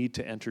think we need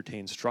to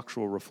entertain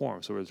structural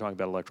reform. So we're talking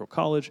about electoral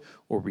college,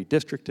 or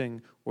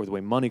redistricting, or the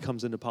way money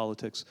comes into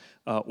politics,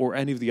 or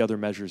any of the other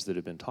measures that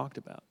have been talked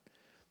about.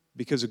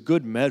 Because a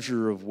good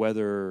measure of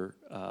whether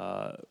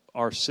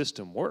our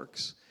system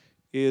works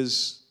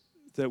is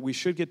that we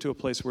should get to a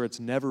place where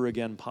it's never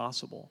again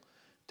possible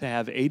to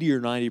have 80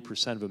 or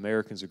 90% of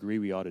Americans agree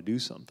we ought to do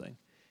something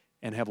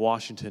and have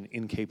Washington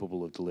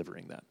incapable of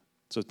delivering that.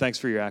 So thanks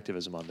for your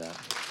activism on that.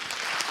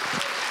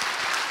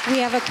 We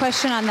have a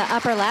question on the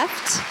upper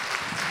left.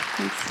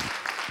 Thanks.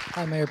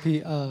 Hi, Mayor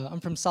Pete.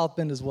 I'm from South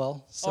Bend as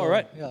well. So, All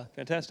right. Yeah.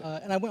 Fantastic.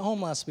 And I went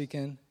home last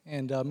weekend,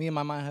 and me and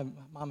my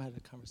mom had a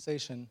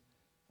conversation.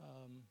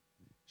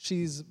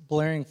 She's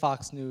blaring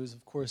Fox News.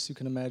 Of course, you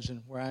can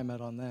imagine where I'm at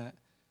on that.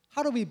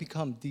 How do we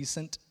become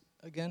decent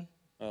again?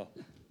 Oh,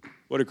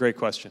 what a great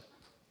question.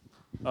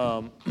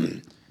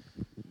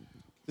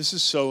 This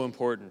is so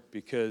important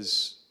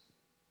because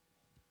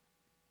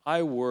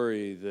I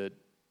worry that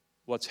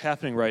what's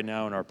happening right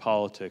now in our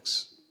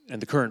politics,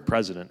 and the current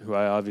president, who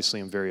I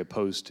obviously am very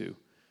opposed to,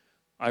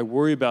 I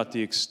worry about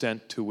the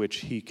extent to which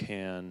he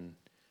can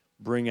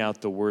bring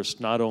out the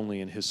worst not only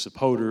in his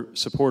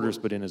supporters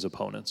but in his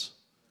opponents.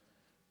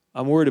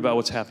 I'm worried about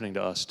what's happening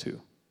to us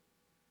too.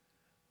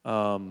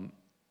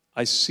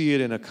 I see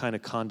it in a kind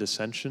of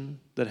condescension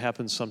that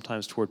happens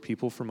sometimes toward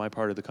people from my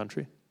part of the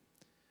country.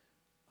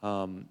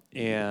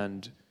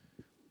 And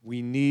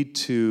we need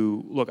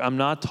to, look, I'm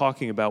not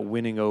talking about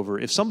winning over.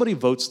 If somebody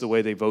votes the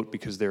way they vote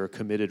because they're a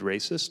committed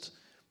racist,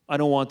 I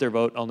don't want their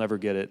vote, I'll never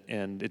get it,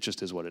 and it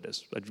just is what it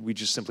is. We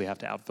just simply have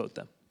to outvote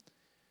them.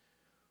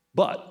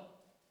 But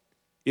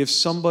if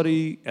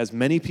somebody, as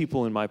many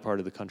people in my part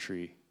of the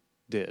country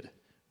did,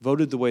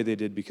 voted the way they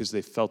did because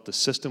they felt the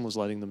system was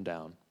letting them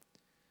down,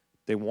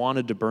 they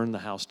wanted to burn the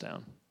house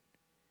down,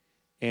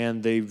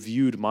 and they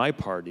viewed my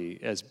party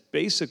as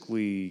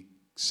basically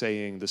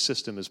saying the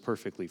system is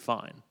perfectly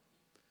fine,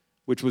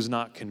 which was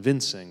not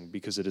convincing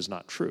because it is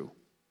not true.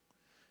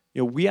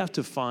 You know, we have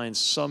to find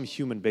some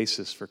human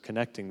basis for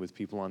connecting with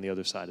people on the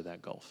other side of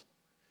that gulf.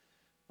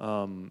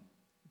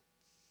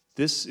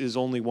 This is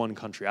only one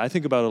country. I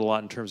think about it a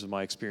lot in terms of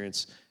my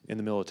experience in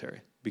the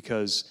military,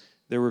 because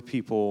there were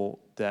people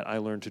that I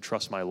learned to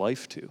trust my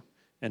life to,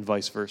 and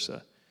vice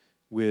versa,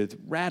 with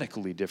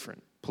radically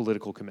different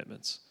political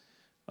commitments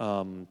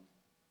and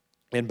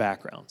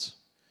backgrounds,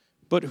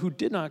 but who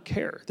did not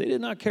care. They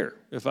did not care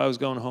if I was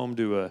going home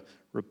to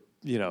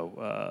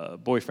a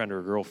boyfriend or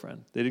a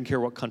girlfriend. They didn't care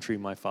what country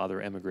my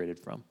father emigrated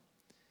from.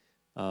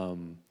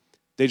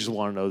 They just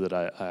want to know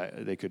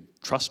that they could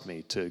trust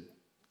me to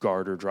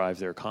guard or drive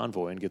their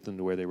convoy and get them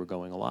to where they were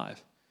going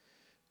alive.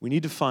 We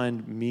need to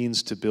find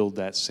means to build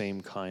that same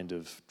kind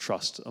of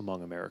trust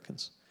among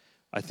Americans.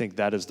 I think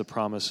that is the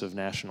promise of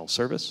national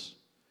service.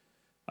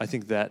 I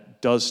think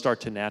that does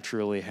start to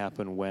naturally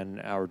happen when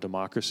our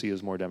democracy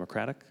is more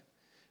democratic,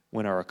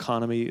 when our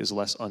economy is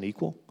less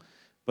unequal.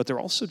 But there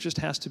also just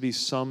has to be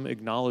some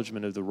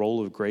acknowledgement of the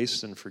role of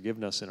grace and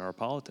forgiveness in our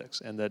politics,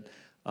 and that,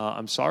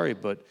 I'm sorry,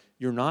 but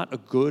you're not a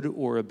good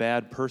or a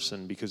bad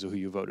person because of who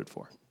you voted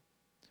for.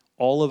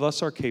 All of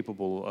us are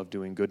capable of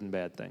doing good and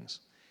bad things.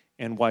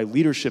 And why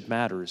leadership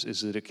matters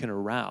is that it can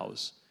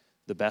arouse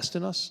the best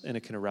in us and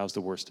it can arouse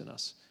the worst in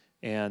us.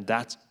 And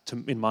that,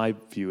 in my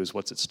view, is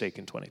what's at stake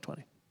in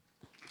 2020.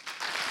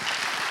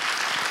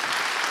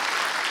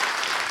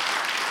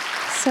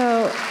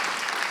 So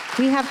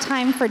we have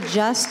time for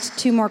just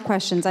 2 more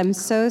questions. I'm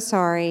so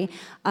sorry.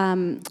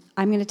 I'm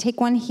going to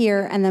take one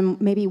here, and then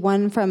maybe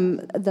one from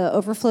the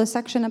overflow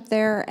section up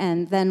there,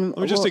 and then Let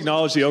me just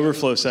acknowledge the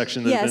overflow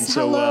section that has been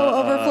so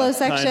overflow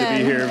section. kind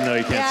to be here, even though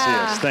you can't see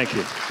us. Thank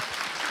you.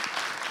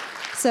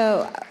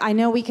 So I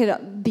know we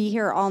could be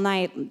here all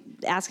night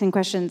asking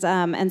questions,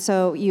 and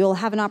so you'll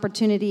have an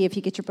opportunity, if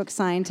you get your book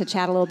signed, to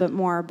chat a little bit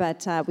more,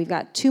 but we've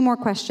got 2 more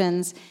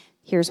questions.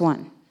 Here's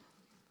one.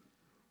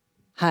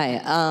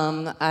 Hi,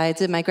 I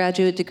did my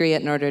graduate degree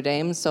at Notre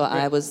Dame, so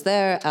I was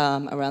there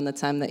around the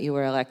time that you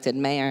were elected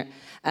mayor,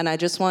 and I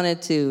just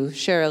wanted to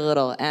share a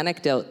little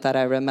anecdote that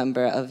I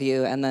remember of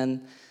you, and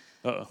then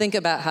think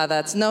about how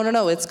that's,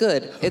 no, it's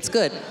good, it's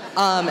good.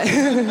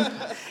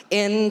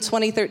 In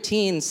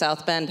 2013,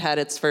 South Bend had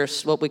its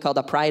first, what we called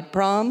a Pride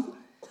Prom,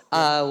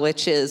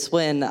 which is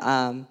when,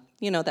 the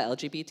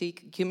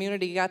LGBT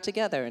community got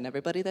together, and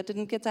everybody that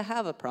didn't get to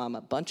have a prom,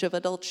 a bunch of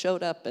adults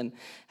showed up and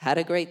had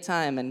a great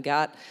time and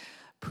got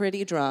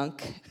pretty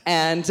drunk.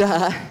 And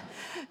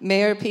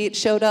Mayor Pete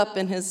showed up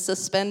in his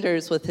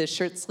suspenders with his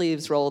shirt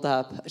sleeves rolled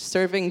up,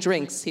 serving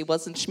drinks. He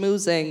wasn't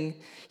schmoozing.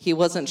 He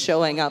wasn't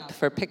showing up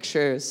for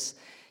pictures.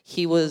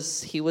 He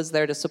was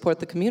there to support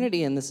the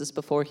community, and this is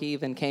before he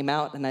even came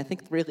out. And I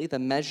think really the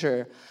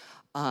measure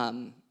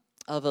of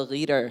a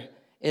leader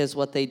is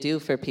what they do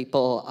for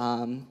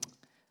people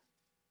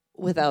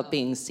without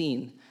being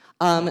seen.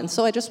 And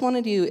so I just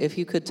wanted you, if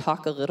you could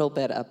talk a little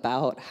bit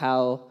about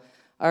how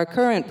our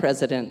current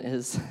president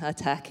is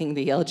attacking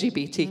the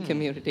LGBT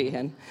community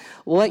and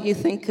what you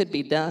think could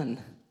be done.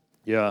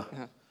 Yeah.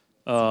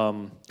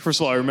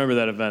 First of all, I remember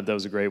that event. That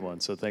was a great one.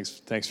 So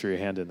thanks for your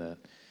hand in that.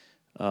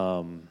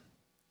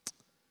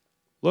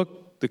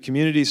 Look, the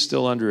community's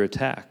still under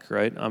attack,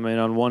 right? I mean,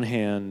 on one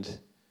hand,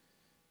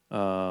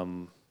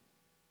 well,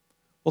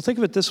 think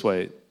of it this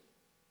way.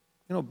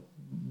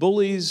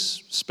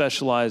 Bullies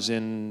specialize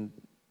in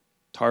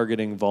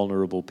targeting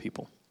vulnerable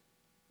people.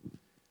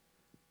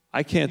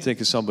 I can't think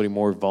of somebody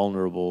more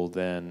vulnerable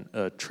than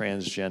a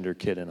transgender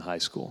kid in high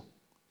school.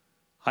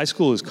 High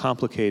school is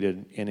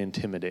complicated and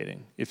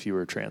intimidating if you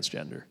were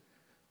transgender.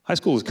 High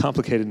school is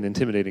complicated and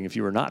intimidating if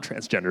you were not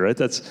transgender, right?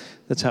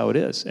 That's how it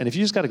is. And if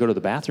you just got to go to the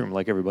bathroom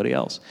like everybody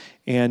else.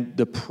 And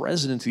the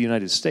president of the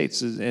United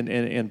States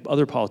and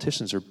other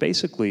politicians are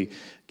basically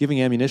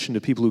giving ammunition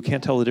to people who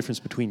can't tell the difference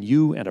between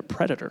you and a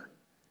predator.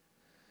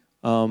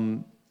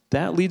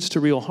 That leads to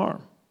real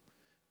harm.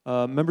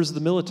 Members of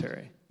the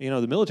military.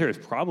 The military is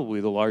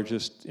probably the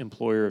largest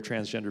employer of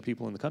transgender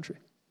people in the country.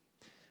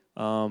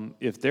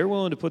 If they're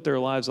willing to put their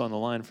lives on the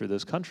line for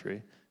this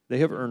country, they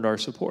have earned our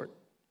support.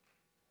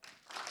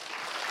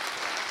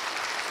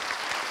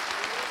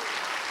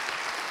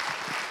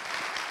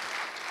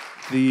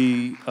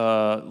 The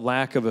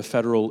lack of a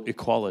federal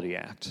equality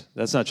act.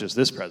 That's not just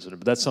this president,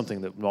 but that's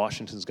something that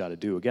Washington's got to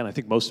do. Again, I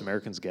think most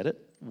Americans get it.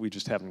 We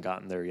just haven't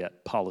gotten there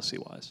yet,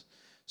 policy-wise,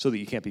 so that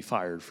you can't be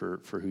fired for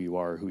who you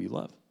are or who you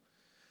love.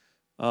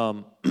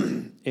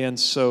 And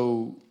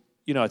so,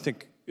 I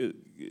think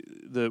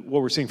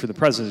what we're seeing from the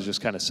president is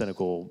just kind of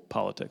cynical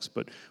politics,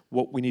 but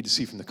what we need to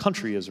see from the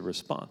country is a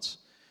response.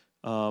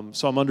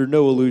 So I'm under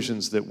no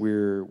illusions that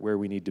we're where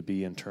we need to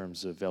be in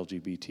terms of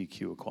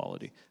LGBTQ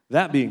equality.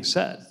 That being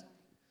said,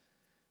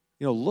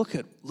 look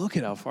at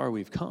how far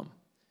we've come.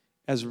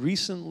 As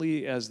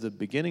recently as the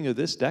beginning of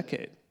this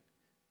decade,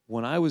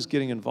 when I was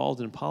getting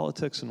involved in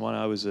politics and when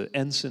I was an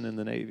ensign in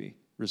the Navy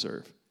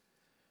Reserve,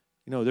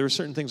 there were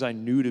certain things I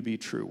knew to be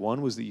true.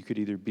 One was that you could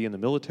either be in the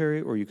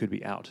military or you could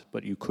be out,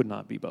 but you could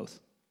not be both.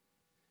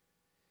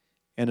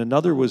 And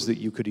another was that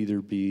you could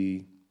either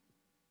be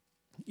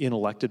in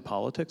elected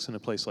politics in a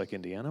place like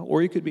Indiana,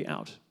 or you could be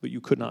out, but you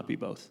could not be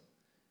both.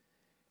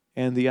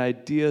 And the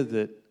idea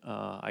that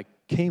I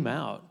came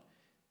out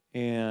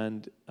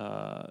and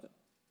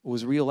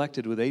was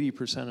reelected with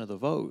 80% of the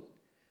vote,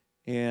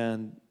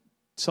 and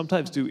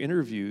sometimes do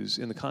interviews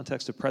in the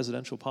context of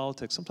presidential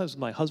politics, sometimes with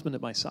my husband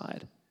at my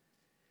side,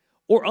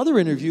 or other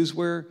interviews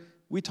where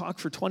we talk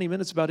for 20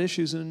 minutes about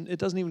issues and it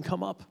doesn't even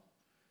come up.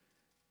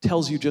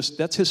 Tells you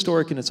that's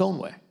historic in its own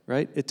way,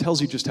 right? It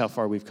tells you just how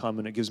far we've come,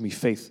 and it gives me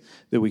faith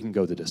that we can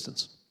go the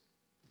distance.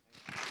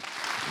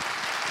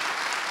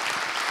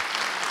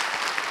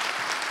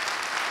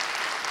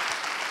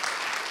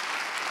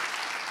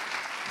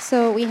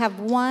 So we have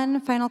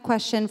one final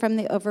question from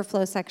the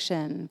overflow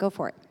section. Go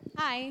for it.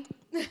 Hi.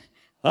 Hi.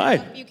 I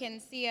don't know if you can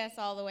see us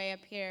all the way up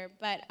here,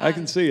 but I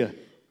can see you.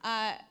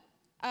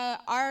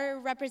 Our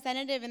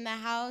representative in the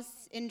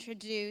House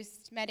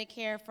introduced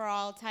Medicare for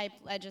All type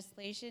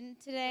legislation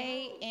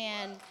today,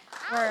 and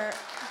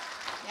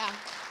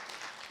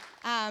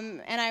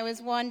and I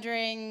was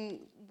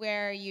wondering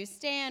where you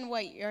stand,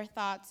 what your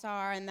thoughts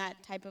are on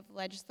that type of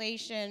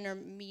legislation, or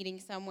meeting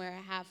somewhere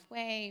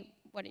halfway.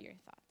 What are your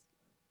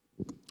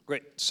thoughts?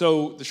 Great.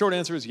 So the short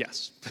answer is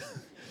yes.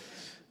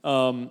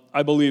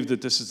 I believe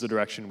that this is the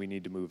direction we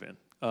need to move in.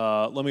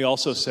 Let me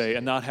also say,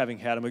 and not having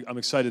had, I'm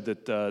excited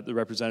that the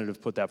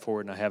representative put that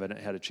forward, and I haven't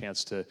had a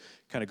chance to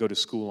kind of go to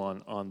school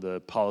on the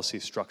policy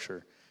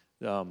structure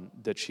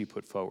that she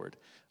put forward.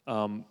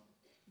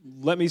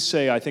 Let me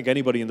say, I think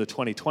anybody in the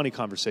 2020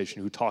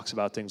 conversation who talks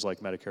about things like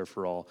Medicare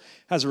for All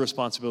has a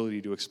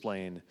responsibility to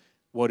explain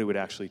what it would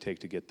actually take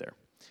to get there.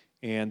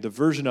 And the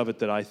version of it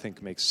that I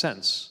think makes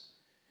sense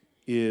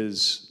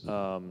is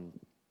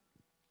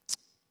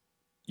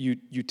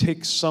you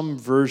take some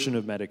version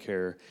of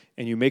Medicare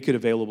and you make it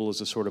available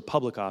as a sort of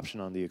public option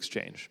on the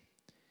exchange.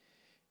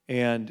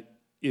 And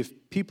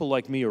if people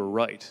like me are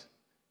right,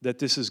 that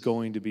this is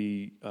going to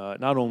be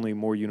not only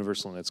more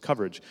universal in its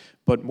coverage,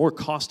 but more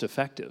cost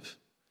effective.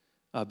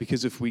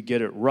 Because if we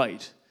get it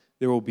right,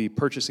 there will be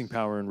purchasing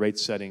power and rate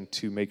setting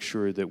to make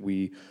sure that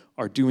we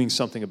are doing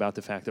something about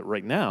the fact that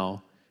right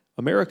now,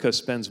 America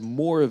spends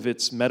more of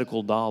its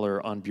medical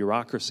dollar on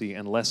bureaucracy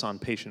and less on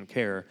patient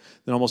care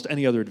than almost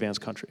any other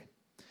advanced country.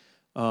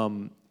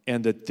 And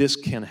that this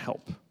can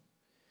help.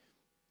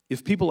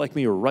 If people like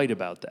me are right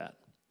about that,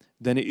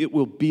 then it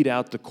will beat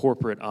out the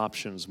corporate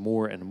options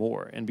more and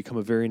more and become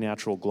a very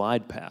natural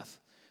glide path.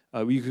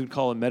 You could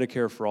call it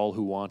Medicare for all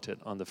who want it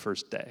on the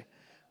first day.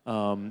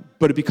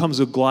 But it becomes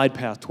a glide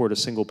path toward a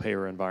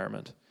single-payer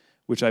environment,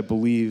 which I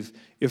believe,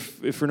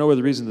 if for no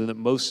other reason than that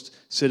most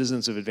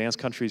citizens of advanced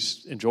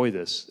countries enjoy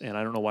this, and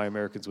I don't know why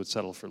Americans would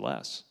settle for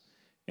less.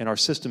 And our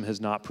system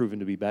has not proven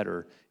to be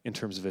better in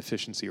terms of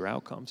efficiency or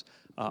outcomes.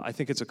 I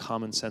think it's a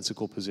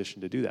commonsensical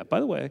position to do that. By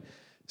the way,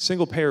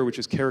 single payer, which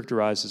is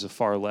characterized as a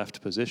far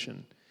left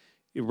position,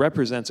 it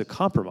represents a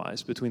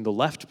compromise between the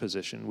left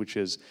position, which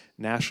is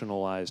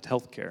nationalized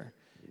healthcare,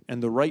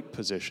 and the right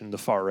position, the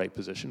far right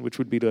position, which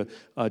would be to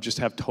just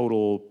have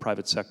total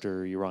private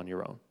sector, you're on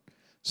your own.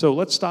 So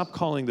let's stop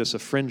calling this a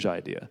fringe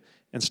idea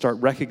and start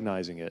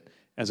recognizing it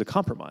as a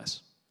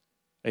compromise,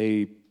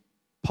 a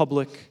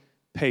public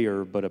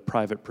payer but a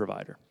private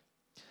provider.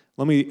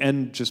 Let me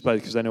end just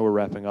because I know we're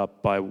wrapping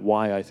up, by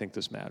why I think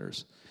this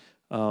matters.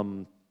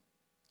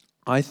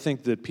 I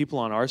think that people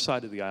on our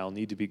side of the aisle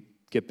need to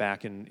get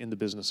back in the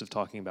business of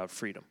talking about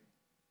freedom.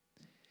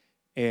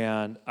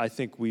 And I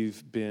think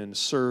we've been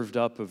served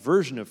up a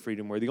version of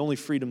freedom where the only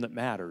freedom that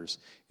matters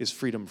is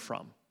freedom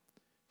from.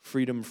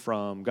 Freedom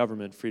from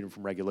government, freedom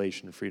from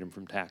regulation, freedom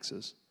from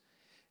taxes.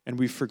 And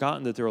we've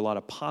forgotten that there are a lot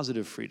of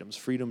positive freedoms,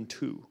 freedom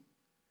to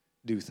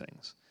do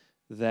things,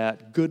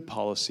 that good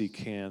policy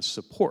can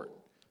support,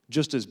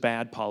 just as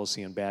bad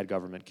policy and bad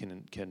government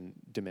can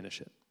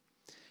diminish it.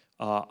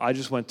 I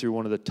just went through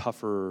one of the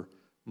tougher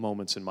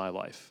moments in my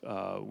life.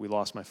 We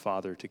lost my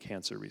father to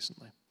cancer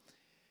recently.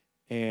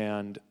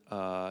 And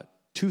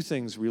two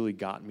things really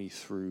got me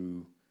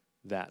through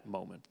that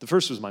moment. The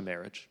first was my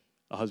marriage,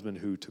 a husband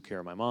who took care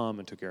of my mom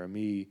and took care of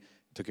me,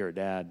 took care of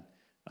dad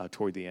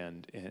toward the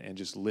end, and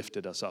just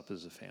lifted us up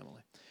as a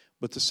family.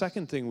 But the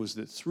second thing was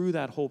that through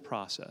that whole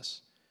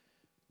process,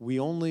 we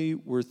only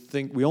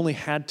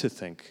had to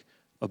think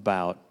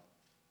about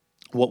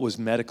what was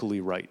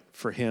medically right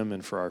for him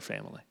and for our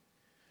family.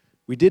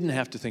 We didn't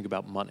have to think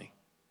about money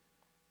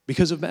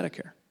because of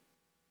Medicare.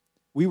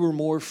 We were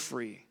more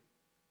free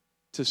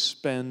to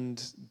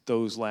spend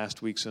those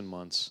last weeks and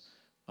months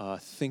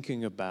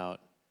thinking about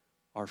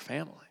our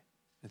family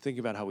and thinking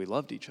about how we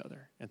loved each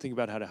other and thinking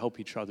about how to help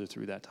each other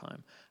through that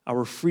time.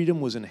 Our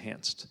freedom was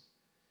enhanced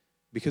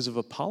because of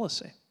a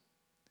policy.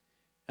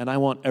 And I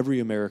want every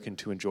American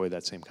to enjoy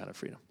that same kind of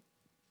freedom.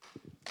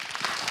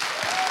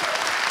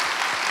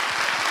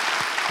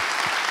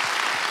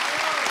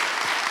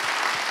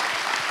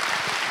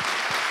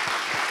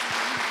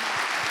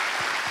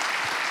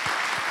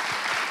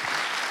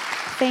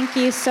 Thank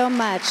you so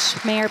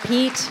much, Mayor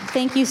Pete.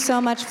 Thank you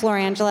so much,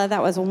 Florangela.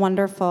 That was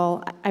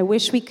wonderful. I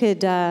wish we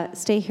could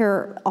stay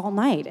here all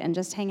night and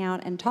just hang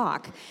out and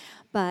talk,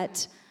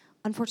 but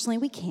unfortunately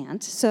we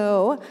can't.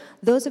 So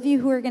those of you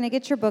who are going to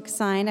get your book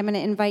signed, I'm going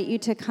to invite you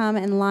to come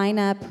and line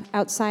up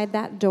outside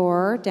that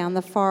door down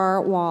the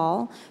far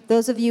wall.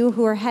 Those of you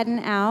who are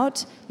heading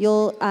out,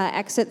 you'll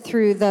exit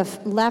through the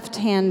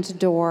left-hand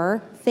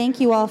door. Thank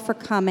you all for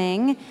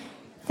coming.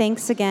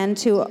 Thanks again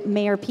to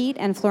Mayor Pete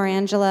and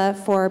Florangela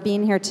for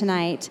being here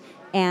tonight,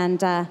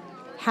 and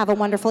have a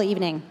wonderful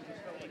evening.